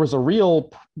was a real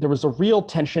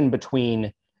tension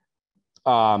between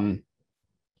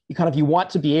you want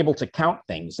to be able to count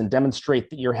things and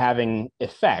demonstrate that you're having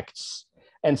effects.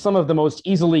 And some of the most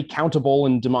easily countable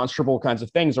and demonstrable kinds of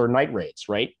things are night raids,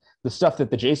 right? The stuff that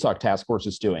the JSOC task force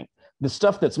is doing. The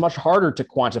stuff that's much harder to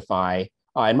quantify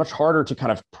and much harder to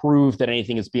kind of prove that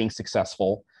anything is being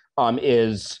successful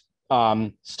is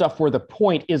stuff where the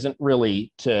point isn't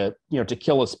really to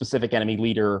kill a specific enemy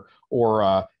leader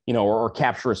or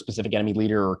capture a specific enemy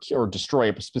leader or destroy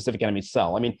a specific enemy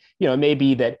cell. I mean, it may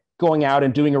be that going out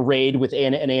and doing a raid with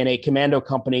an ANA commando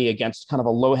company against kind of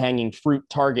a low-hanging fruit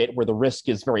target where the risk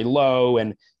is very low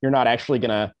and you're not actually going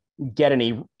to get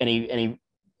any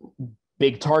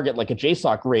big target like a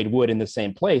JSOC raid would in the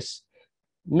same place.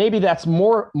 Maybe that's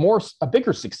a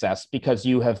bigger success because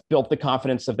you have built the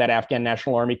confidence of that Afghan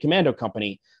National Army commando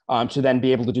company to then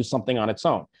be able to do something on its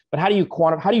own. But how do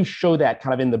you show that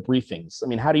kind of in the briefings? I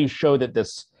mean, how do you show that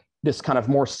this kind of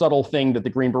more subtle thing that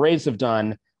the Green Berets have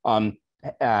done? How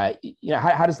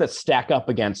does that stack up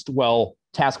against, well,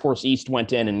 Task Force East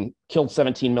went in and killed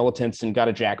 17 militants and got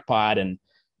a jackpot, and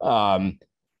I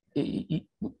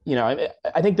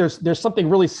think there's something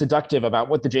really seductive about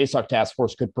what the JSOC task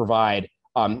force could provide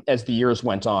as the years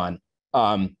went on,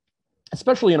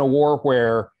 especially in a war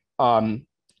where,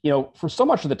 for so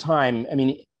much of the time, I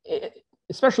mean,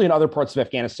 especially in other parts of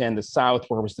Afghanistan, the South,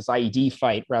 where it was this IED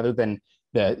fight rather than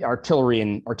the artillery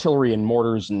and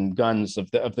mortars and guns of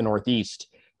the Northeast.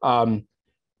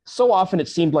 So often it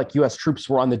seemed like U.S. troops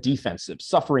were on the defensive,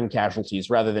 suffering casualties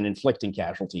rather than inflicting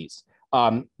casualties.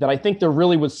 That I think there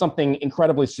really was something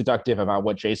incredibly seductive about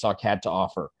what JSOC had to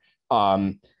offer.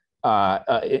 In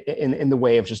the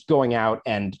way of just going out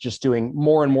and just doing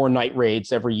more and more night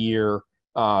raids every year,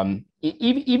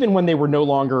 even when they were no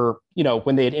longer,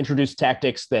 when they had introduced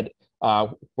tactics that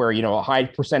where a high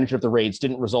percentage of the raids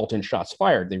didn't result in shots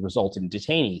fired, they resulted in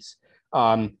detainees.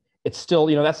 It's still,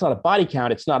 that's not a body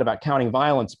count. It's not about counting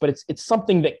violence, but it's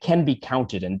something that can be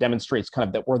counted and demonstrates kind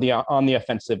of that we're on the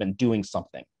offensive and doing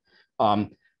something.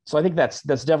 So I think that's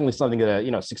definitely something that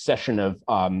a succession of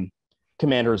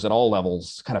commanders at all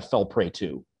levels kind of fell prey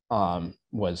to,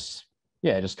 was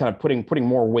just kind of putting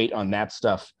more weight on that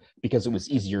stuff because it was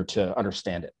easier to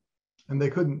understand it. And they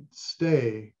couldn't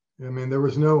stay. I mean, there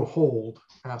was no hold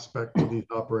aspect to these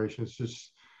operations.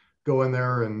 Just go in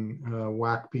there and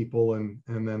whack people and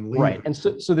then leave. Right. And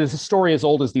so there's a story as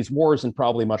old as these wars and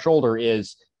probably much older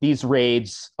is these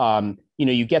raids,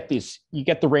 you get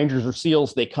the Rangers or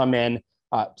SEALs, they come in,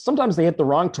 sometimes they hit the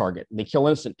wrong target and they kill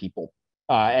innocent people.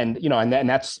 And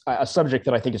that's a subject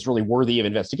that I think is really worthy of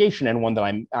investigation and one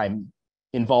that I'm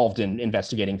involved in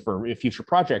investigating for a future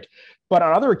project. But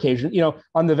on other occasions,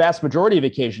 on the vast majority of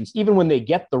occasions, even when they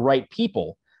get the right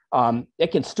people,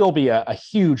 it can still be a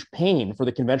huge pain for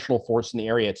the conventional force in the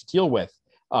area to deal with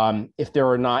if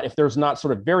there's not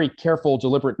sort of very careful,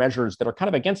 deliberate measures that are kind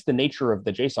of against the nature of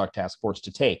the JSOC task force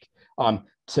to take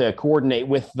to coordinate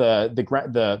with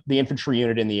the infantry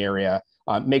unit in the area.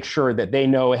 Make sure that they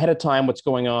know ahead of time what's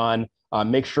going on,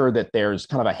 make sure that there's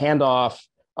kind of a handoff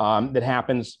that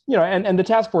happens, and the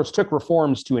task force took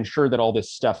reforms to ensure that all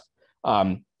this stuff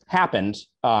happened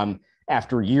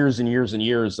after years and years and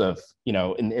years of,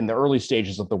 in the early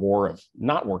stages of the war of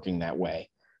not working that way.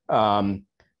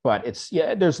 But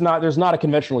there's not a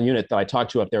conventional unit that I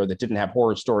talked to up there that didn't have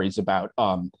horror stories about,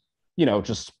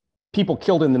 just people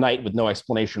killed in the night with no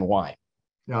explanation why.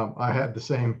 Yeah, I had the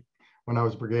same when I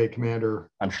was brigade commander.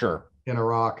 I'm sure. In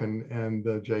Iraq, and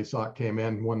the JSOC came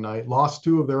in one night, lost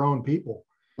 2 of their own people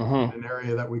in an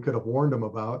area that we could have warned them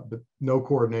about, but no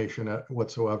coordination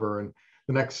whatsoever. And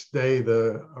the next day,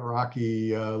 the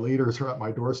Iraqi leaders are at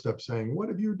my doorstep saying, "What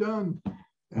have you done?"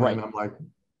 And right. I'm like,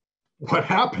 "What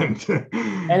happened?"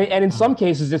 and in some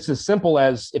cases, it's as simple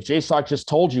as if JSOC just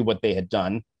told you what they had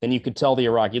done, then you could tell the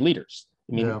Iraqi leaders.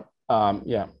 I mean,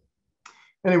 yeah.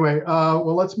 Anyway,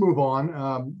 well, let's move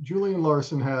on. Julian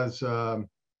Larson has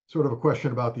sort of a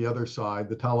question about the other side,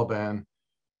 the Taliban.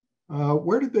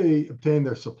 Where did they obtain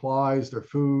their supplies, their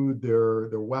food, their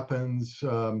weapons,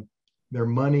 their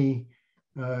money?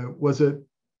 Was it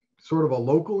sort of a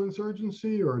local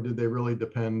insurgency, or did they really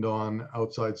depend on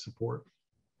outside support?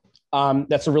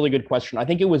 That's a really good question. I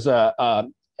think it was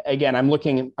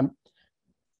again,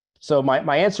 so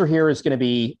my answer here is going to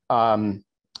be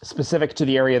specific to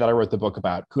the area that I wrote the book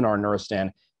about, Kunar and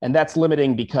Nuristan. And that's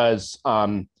limiting because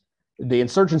the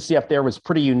insurgency up there was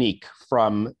pretty unique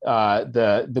from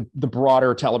the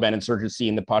broader Taliban insurgency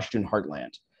in the Pashtun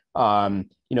heartland.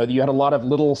 You had a lot of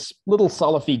little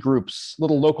Salafi groups,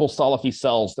 little local Salafi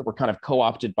cells that were kind of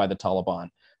co-opted by the Taliban,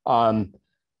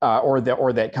 or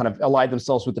that kind of allied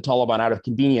themselves with the Taliban out of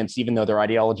convenience, even though their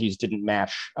ideologies didn't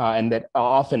match, and that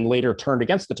often later turned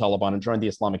against the Taliban and joined the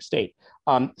Islamic State.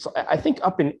 So I think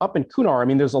up in Kunar, I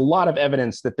mean, there's a lot of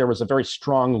evidence that there was a very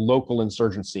strong local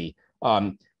insurgency,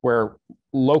 where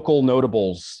local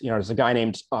notables, there's a guy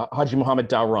named Haji Muhammad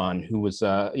Dawran, who was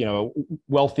a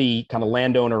wealthy kind of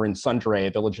landowner in Sundre, a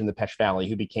village in the Pech Valley,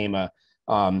 who became a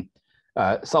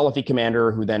Salafi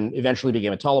commander, who then eventually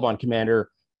became a Taliban commander.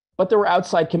 But there were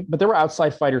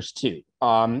outside fighters too,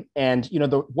 and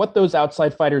what those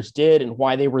outside fighters did and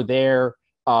why they were there,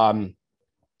 in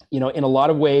a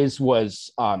lot of ways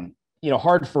was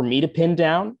hard for me to pin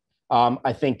down.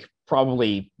 I think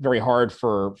probably very hard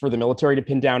for the military to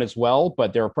pin down as well,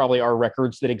 but there probably are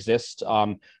records that exist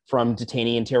from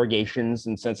detainee interrogations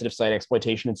and sensitive site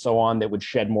exploitation and so on that would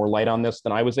shed more light on this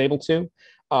than I was able to.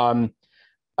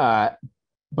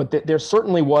 But there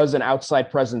certainly was an outside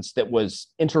presence that was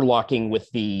interlocking with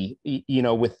the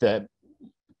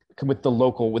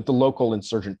local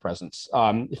insurgent presence.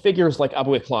 Figures like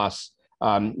Abu Ikhlas,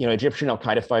 Egyptian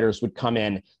Al-Qaeda fighters would come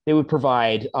in. They would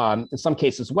provide, in some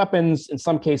cases, weapons, in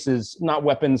some cases, not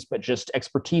weapons, but just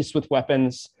expertise with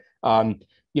weapons.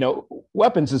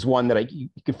 Weapons is one that you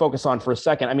could focus on for a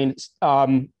second. I mean,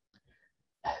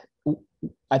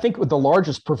 I think the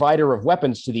largest provider of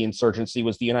weapons to the insurgency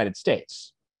was the United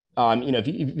States. If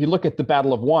you look at the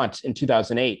Battle of Want in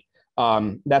 2008,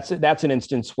 that's an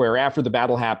instance where after the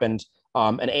battle happened,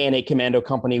 an ANA commando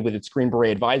company with its Green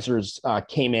Beret advisors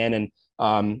came in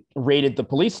and raided the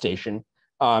police station,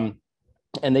 and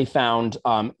they found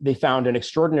an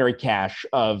extraordinary cache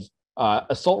of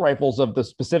assault rifles of the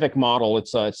specific model.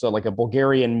 It's like a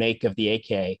Bulgarian make of the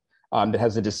AK. That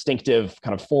has a distinctive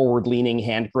kind of forward-leaning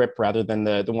hand grip rather than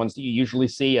the ones that you usually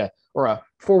see, or a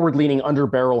forward-leaning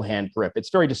under-barrel hand grip. It's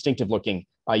very distinctive looking.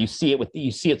 You see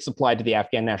it supplied to the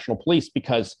Afghan National Police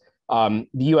because the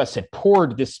U.S. had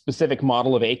poured this specific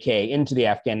model of AK into the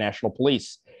Afghan National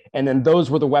Police, and then those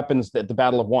were the weapons that the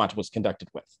Battle of Want was conducted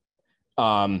with.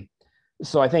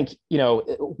 So I think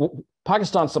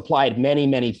Pakistan supplied many,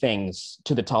 many things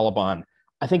to the Taliban.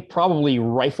 I think probably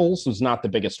rifles was not the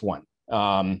biggest one.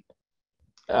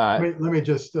 Let me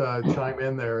just chime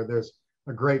in there. There's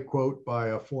a great quote by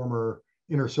a former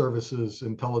inter services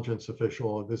intelligence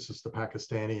official. This is the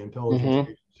Pakistani intelligence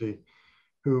agency,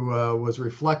 who was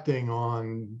reflecting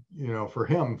on, for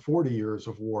him, 40 years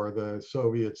of war, the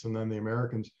Soviets and then the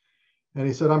Americans. And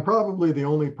he said, I'm probably the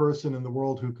only person in the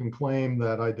world who can claim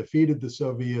that I defeated the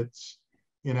Soviets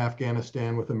in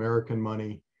Afghanistan with American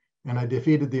money, and I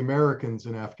defeated the Americans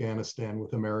in Afghanistan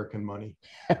with American money.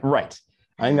 Right.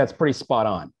 I think that's pretty spot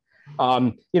on.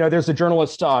 There's a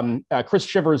journalist, Chris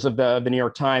Shivers of the New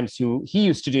York Times, who he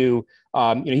used to do,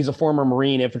 he's a former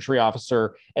Marine infantry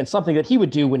officer, and something that he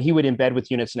would do when he would embed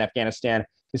with units in Afghanistan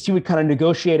is he would kind of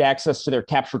negotiate access to their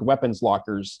captured weapons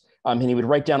lockers, and he would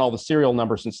write down all the serial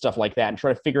numbers and stuff like that and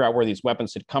try to figure out where these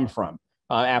weapons had come from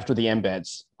after the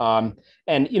embeds.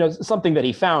 Something that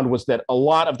he found was that a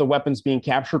lot of the weapons being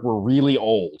captured were really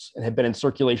old and had been in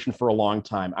circulation for a long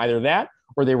time. Either that,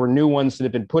 or they were new ones that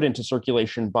had been put into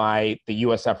circulation by the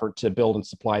U.S. effort to build and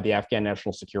supply the Afghan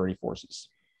National Security Forces.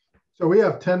 So we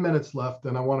have 10 minutes left,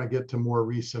 and I want to get to more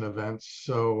recent events.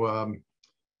 So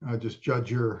just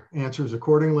judge your answers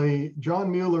accordingly.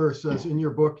 John Mueller says, in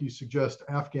your book, you suggest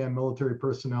Afghan military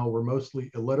personnel were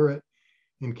mostly illiterate,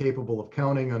 incapable of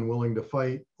counting, unwilling to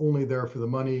fight, only there for the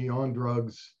money, on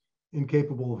drugs,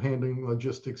 incapable of handling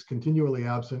logistics, continually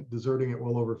absent, deserting at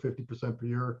well over 50% per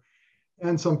year,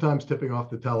 and sometimes tipping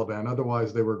off the Taliban.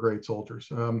 Otherwise, they were great soldiers.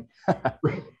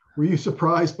 Were you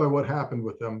surprised by what happened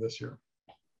with them this year?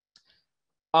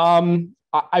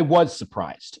 I was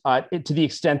surprised to the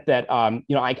extent that,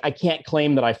 I can't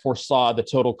claim that I foresaw the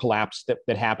total collapse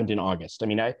that happened in August. I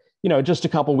mean, just a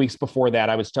couple of weeks before that,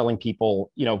 I was telling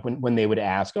people, when they would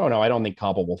ask, oh, no, I don't think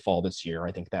Kabul will fall this year.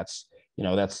 I think that's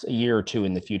a year or two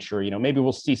in the future. Maybe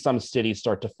we'll see some cities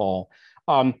start to fall.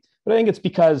 But I think it's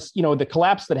because, the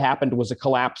collapse that happened was a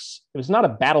collapse. It was not a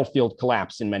battlefield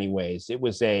collapse in many ways. It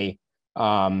was it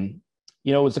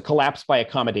was a collapse by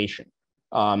accommodation.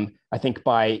 I think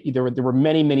there were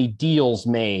many, many deals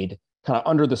made kind of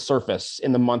under the surface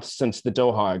in the months since the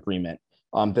Doha Agreement.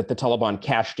 that the Taliban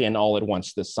cashed in all at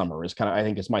once this summer is kind of, I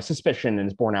think, is my suspicion, and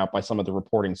is borne out by some of the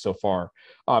reporting so far.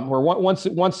 Where once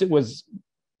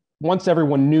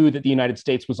everyone knew that the United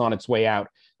States was on its way out,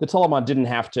 the Taliban didn't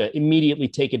have to immediately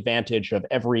take advantage of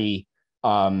every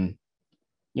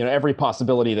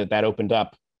possibility that opened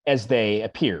up as they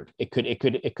appeared. It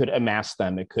could amass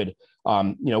them. It could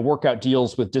work out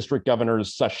deals with district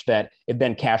governors such that it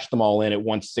then cashed them all in at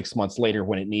once 6 months later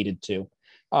when it needed to.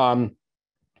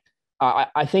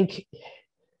 I think,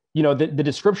 the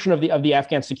description of the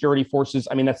Afghan security forces,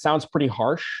 I mean, that sounds pretty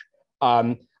harsh.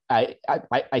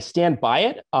 I stand by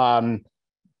it,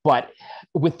 but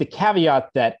with the caveat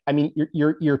that, I mean,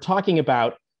 you're talking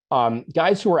about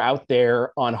guys who are out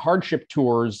there on hardship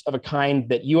tours of a kind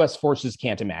that U.S. forces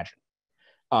can't imagine.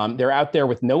 They're out there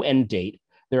with no end date.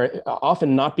 They're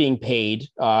often not being paid,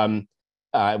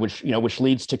 which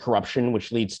leads to corruption,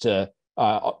 which leads to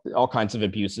all kinds of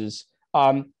abuses.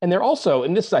 And they're also,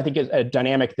 and this I think is a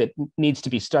dynamic that needs to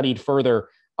be studied further.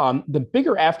 The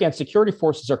bigger Afghan security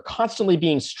forces are constantly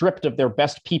being stripped of their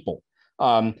best people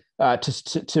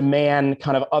to man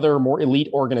kind of other more elite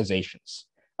organizations.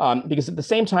 Because at the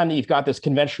same time that you've got this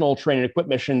conventional train and equip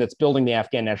mission that's building the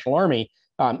Afghan National Army,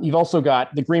 you've also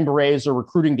got the Green Berets are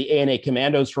recruiting the ANA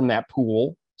commandos from that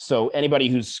pool. So anybody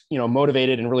who's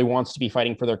motivated and really wants to be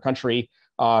fighting for their country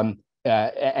and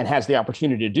has the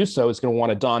opportunity to do so is going to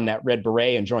want to don that red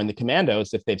beret and join the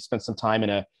commandos if they've spent some time in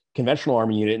a conventional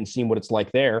army unit and seen what it's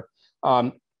like there.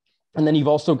 And then you've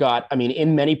also got, I mean,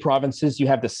 in many provinces, you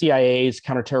have the CIA's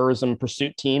counterterrorism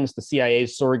pursuit teams, the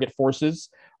CIA's surrogate forces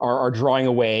are drawing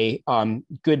away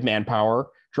good manpower,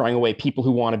 drawing away people who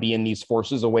want to be in these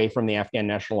forces away from the Afghan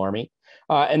National Army.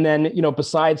 And then,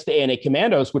 besides the ANA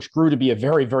commandos, which grew to be a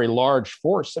very, very large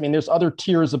force, I mean, there's other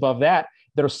tiers above that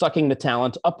are sucking the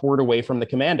talent upward away from the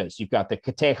commandos. You've got the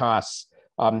Katejas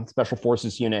Special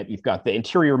Forces Unit. You've got the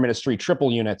Interior Ministry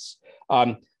triple units.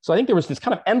 So I think there was this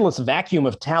kind of endless vacuum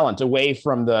of talent away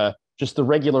from just the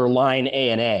regular line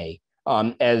ANA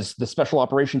as the Special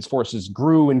Operations Forces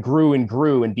grew and grew and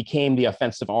grew and became the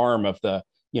offensive arm of the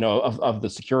of the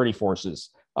security forces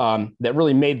that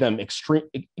really made them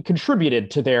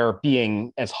contributed to their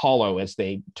being as hollow as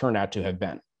they turned out to have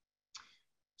been.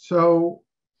 So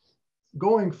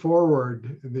going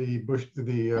forward, the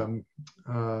Biden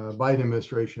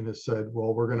administration has said,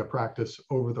 well, we're going to practice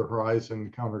over the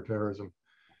horizon counterterrorism.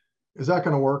 Is that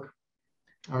going to work?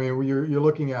 I mean, you're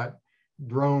looking at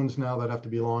drones now that have to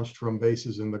be launched from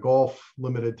bases in the Gulf,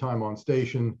 limited time on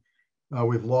station.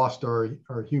 We've lost our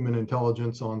human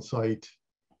intelligence on site.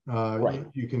 Right.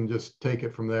 You can just take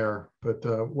it from there. But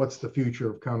what's the future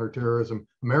of counterterrorism,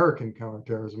 American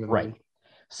counterterrorism? Right.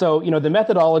 So, the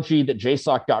methodology that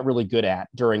JSOC got really good at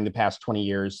during the past 20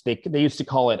 years, they used to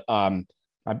call it,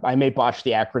 I may botch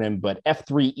the acronym, but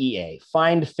F3EA,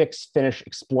 find, fix, finish,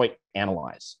 exploit,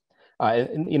 analyze.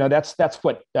 That's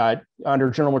what under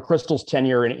General McChrystal's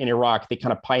tenure in Iraq, they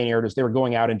kind of pioneered as they were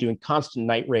going out and doing constant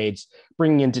night raids,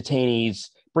 bringing in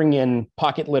detainees, bringing in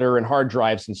pocket litter and hard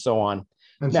drives and so on.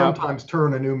 And now, sometimes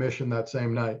turn a new mission that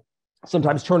same night.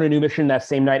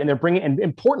 And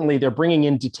importantly, they're bringing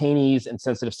in detainees and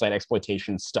sensitive site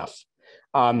exploitation stuff.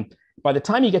 By the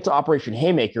time you get to Operation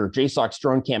Haymaker, JSOC's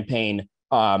drone campaign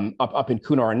up in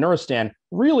Kunar and Nuristan,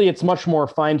 really it's much more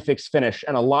find, fix, finish,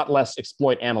 and a lot less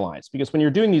exploit, analyze. Because when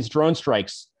you're doing these drone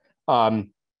strikes,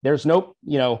 there's no,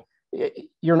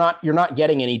 you're not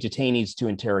getting any detainees to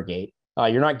interrogate.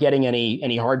 You're not getting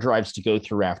any hard drives to go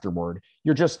through afterward.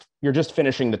 You're just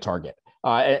finishing the target.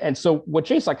 And so what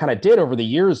JSOC kind of did over the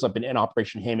years up in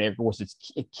Operation Haymaker was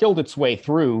it killed its way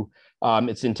through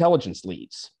its intelligence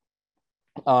leads.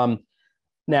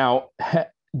 Now,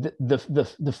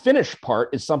 the finish part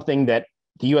is something that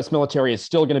the U.S. military is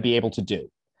still going to be able to do.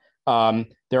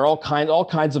 There are all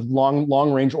kinds of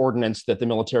long range ordnance that the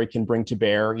military can bring to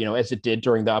bear, as it did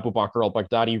during the Abu Bakr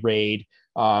al-Baghdadi raid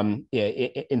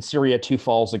in Syria 2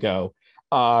 falls ago.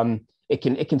 It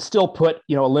can still put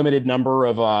a limited number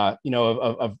of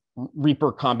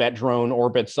Reaper combat drone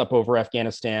orbits up over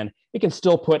Afghanistan. It can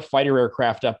still put fighter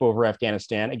aircraft up over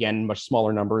Afghanistan, again much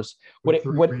smaller numbers.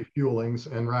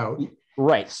 Refuelings en route.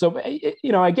 Right. So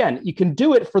again, you can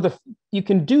do that for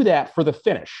the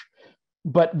finish,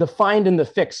 but the find and the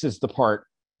fix is the part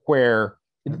where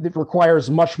it requires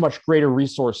much greater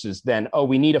resources than,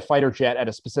 we need a fighter jet at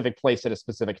a specific place at a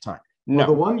specific time.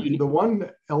 No. Well, the one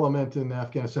element in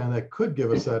Afghanistan that could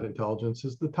give us that intelligence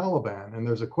is the Taliban. And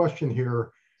there's a question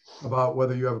here about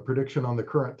whether you have a prediction on the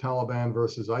current Taliban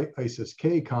versus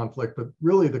ISIS-K conflict. But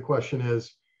really the question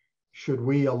is, should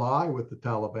we ally with the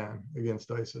Taliban against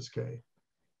ISIS-K?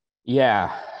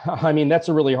 Yeah, I mean, that's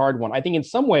a really hard one. I think in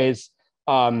some ways,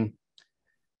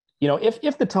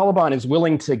 if the Taliban is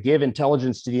willing to give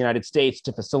intelligence to the United States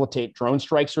to facilitate drone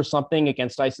strikes or something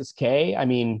against ISIS-K, I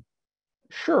mean,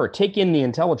 sure, take in the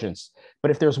intelligence.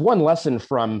 But if there's one lesson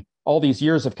from all these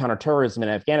years of counterterrorism in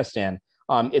Afghanistan,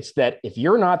 it's that if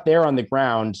you're not there on the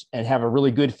ground and have a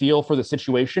really good feel for the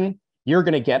situation, you're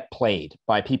going to get played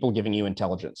by people giving you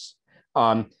intelligence.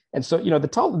 And so, the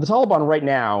Taliban right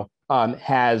now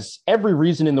has every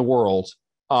reason in the world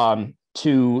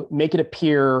to make it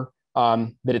appear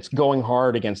that it's going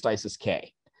hard against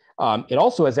ISIS-K. It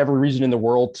also has every reason in the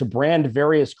world to brand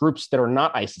various groups that are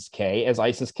not ISIS-K as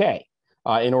ISIS-K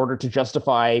in order to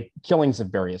justify killings of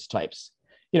various types.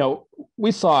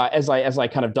 We saw, as I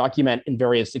kind of document in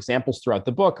various examples throughout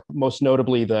the book, most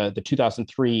notably the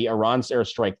 2003 Iran's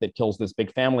airstrike that kills this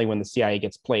big family when the CIA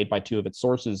gets played by two of its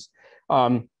sources.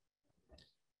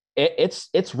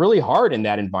 It's really hard in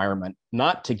that environment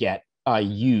not to get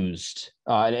used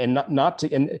and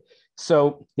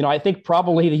so I think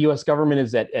probably the U.S. government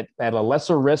is at a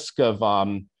lesser risk of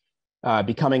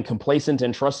becoming complacent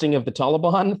and trusting of the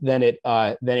Taliban than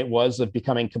it was of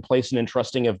becoming complacent and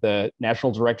trusting of the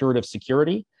National Directorate of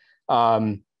Security.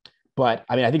 But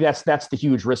I mean, I think that's the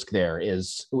huge risk there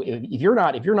is if you're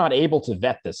not able to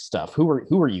vet this stuff, who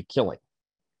are you killing?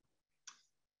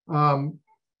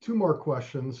 Two more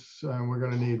questions, and we're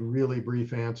going to need really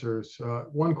brief answers.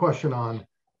 One question on,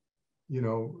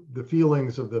 the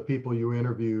feelings of the people you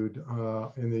interviewed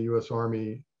in the U.S.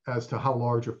 Army as to how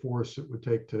large a force it would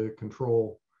take to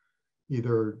control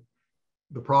either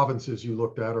the provinces you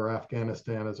looked at or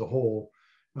Afghanistan as a whole.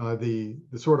 The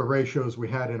sort of ratios we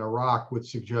had in Iraq would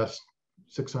suggest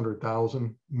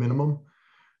 600,000 minimum,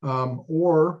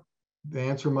 or the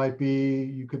answer might be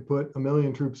you could put 1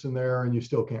 million troops in there and you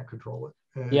still can't control it.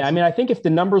 Yeah, I mean, I think if the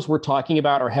numbers we're talking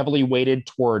about are heavily weighted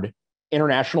toward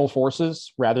international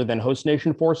forces rather than host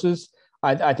nation forces,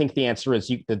 I think the answer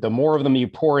is the more of them you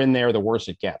pour in there, the worse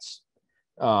it gets.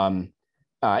 I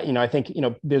think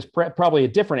there's probably a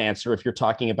different answer if you're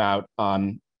talking about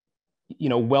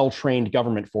well-trained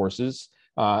government forces,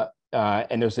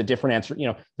 and there's a different answer.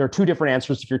 There are two different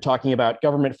answers if you're talking about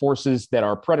government forces that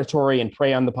are predatory and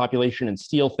prey on the population and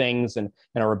steal things and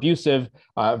are abusive,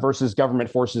 versus government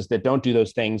forces that don't do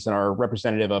those things and are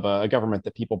representative of a government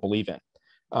that people believe in.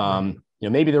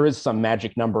 Maybe there is some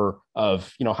magic number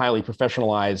of highly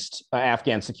professionalized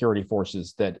Afghan security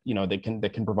forces that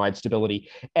that can provide stability.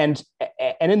 And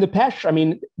in the Pech, I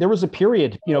mean, there was a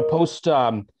period post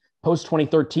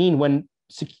 2013 when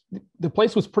the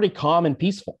place was pretty calm and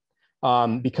peaceful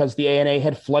because the ANA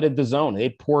had flooded the zone. They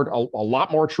poured a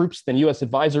lot more troops than U.S.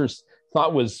 advisors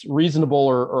thought was reasonable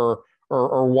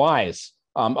or wise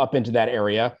up into that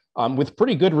area with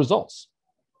pretty good results.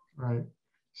 Right.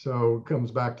 So it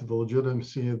comes back to the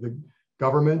legitimacy of the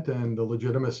government and the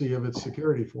legitimacy of its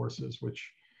security forces, which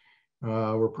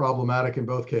were problematic in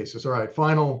both cases. All right,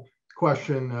 final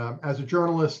question. As a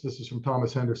journalist, this is from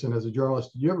Thomas Henderson. As a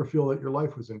journalist, did you ever feel that your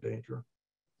life was in danger?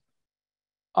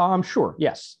 Sure.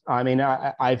 Yes. I mean,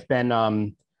 I've been.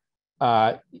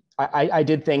 I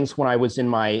did things when I was in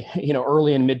my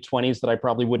early and mid 20s that I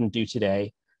probably wouldn't do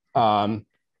today.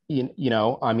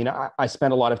 I mean, I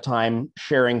spent a lot of time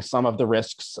sharing some of the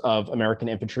risks of American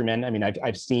infantrymen. I mean,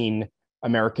 I've seen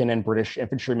American and British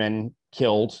infantrymen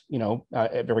killed,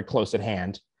 very close at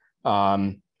hand.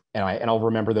 And I'll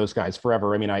remember those guys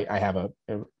forever. I mean, I have a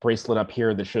bracelet up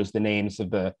here that shows the names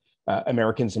of the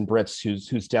Americans and Brits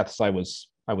whose deaths I was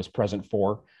present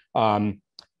for. And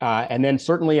then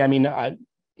certainly, I mean,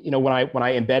 when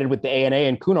I embedded with the ANA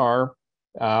and Kunar,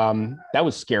 that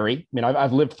was scary. I mean,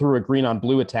 I've lived through a green on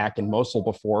blue attack in Mosul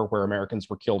before where Americans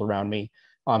were killed around me.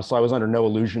 So I was under no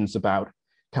illusions about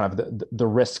kind of the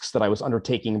risks that I was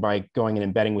undertaking by going and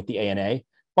embedding with the ANA,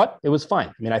 but it was fine.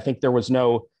 I mean, I think there was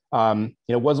no,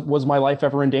 was my life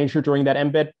ever in danger during that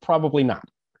embed? Probably not.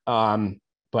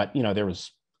 But, I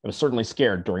was certainly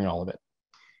scared during all of it.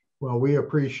 Well, we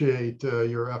appreciate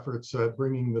your efforts at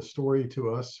bringing the story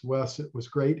to us. Wes, it was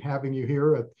great having you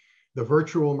here at the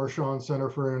virtual Mershon Center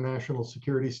for International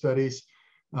Security Studies.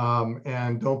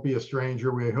 And don't be a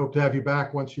stranger. We hope to have you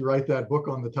back once you write that book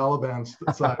on the Taliban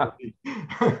side.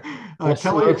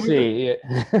 Kelly, let's see.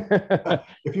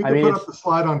 If you could put up the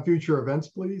slide on future events,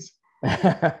 please.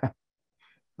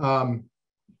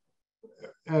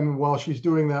 And while she's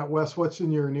doing that, Wes, what's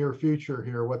in your near future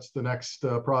here? What's the next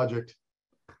project?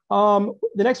 The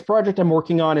next project I'm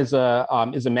working on is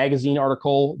a magazine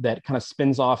article that kind of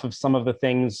spins off of some of the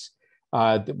things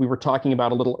that we were talking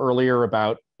about a little earlier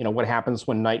about, what happens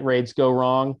when night raids go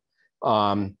wrong,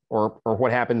 or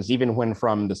what happens even when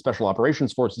from the Special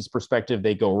Operations Forces perspective,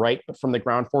 they go right, but from the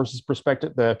ground forces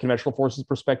perspective, the conventional forces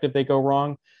perspective, they go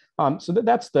wrong. So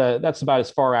that's about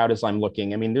as far out as I'm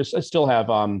looking. I mean, I still have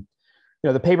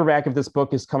the paperback of this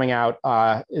book is coming out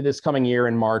this coming year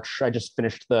in March. I just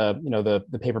finished the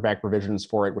paperback revisions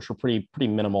for it, which were pretty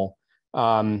minimal.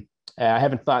 I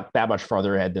haven't thought that much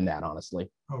farther ahead than that,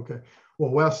 honestly. Okay. Well,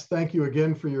 Wes, thank you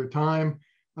again for your time.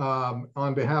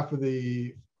 On behalf of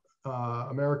the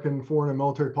American Foreign and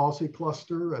Military Policy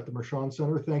Cluster at the Mershon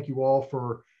Center, thank you all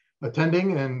for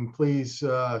attending, and please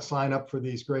sign up for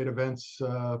these great events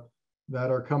that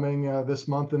are coming this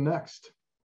month and next.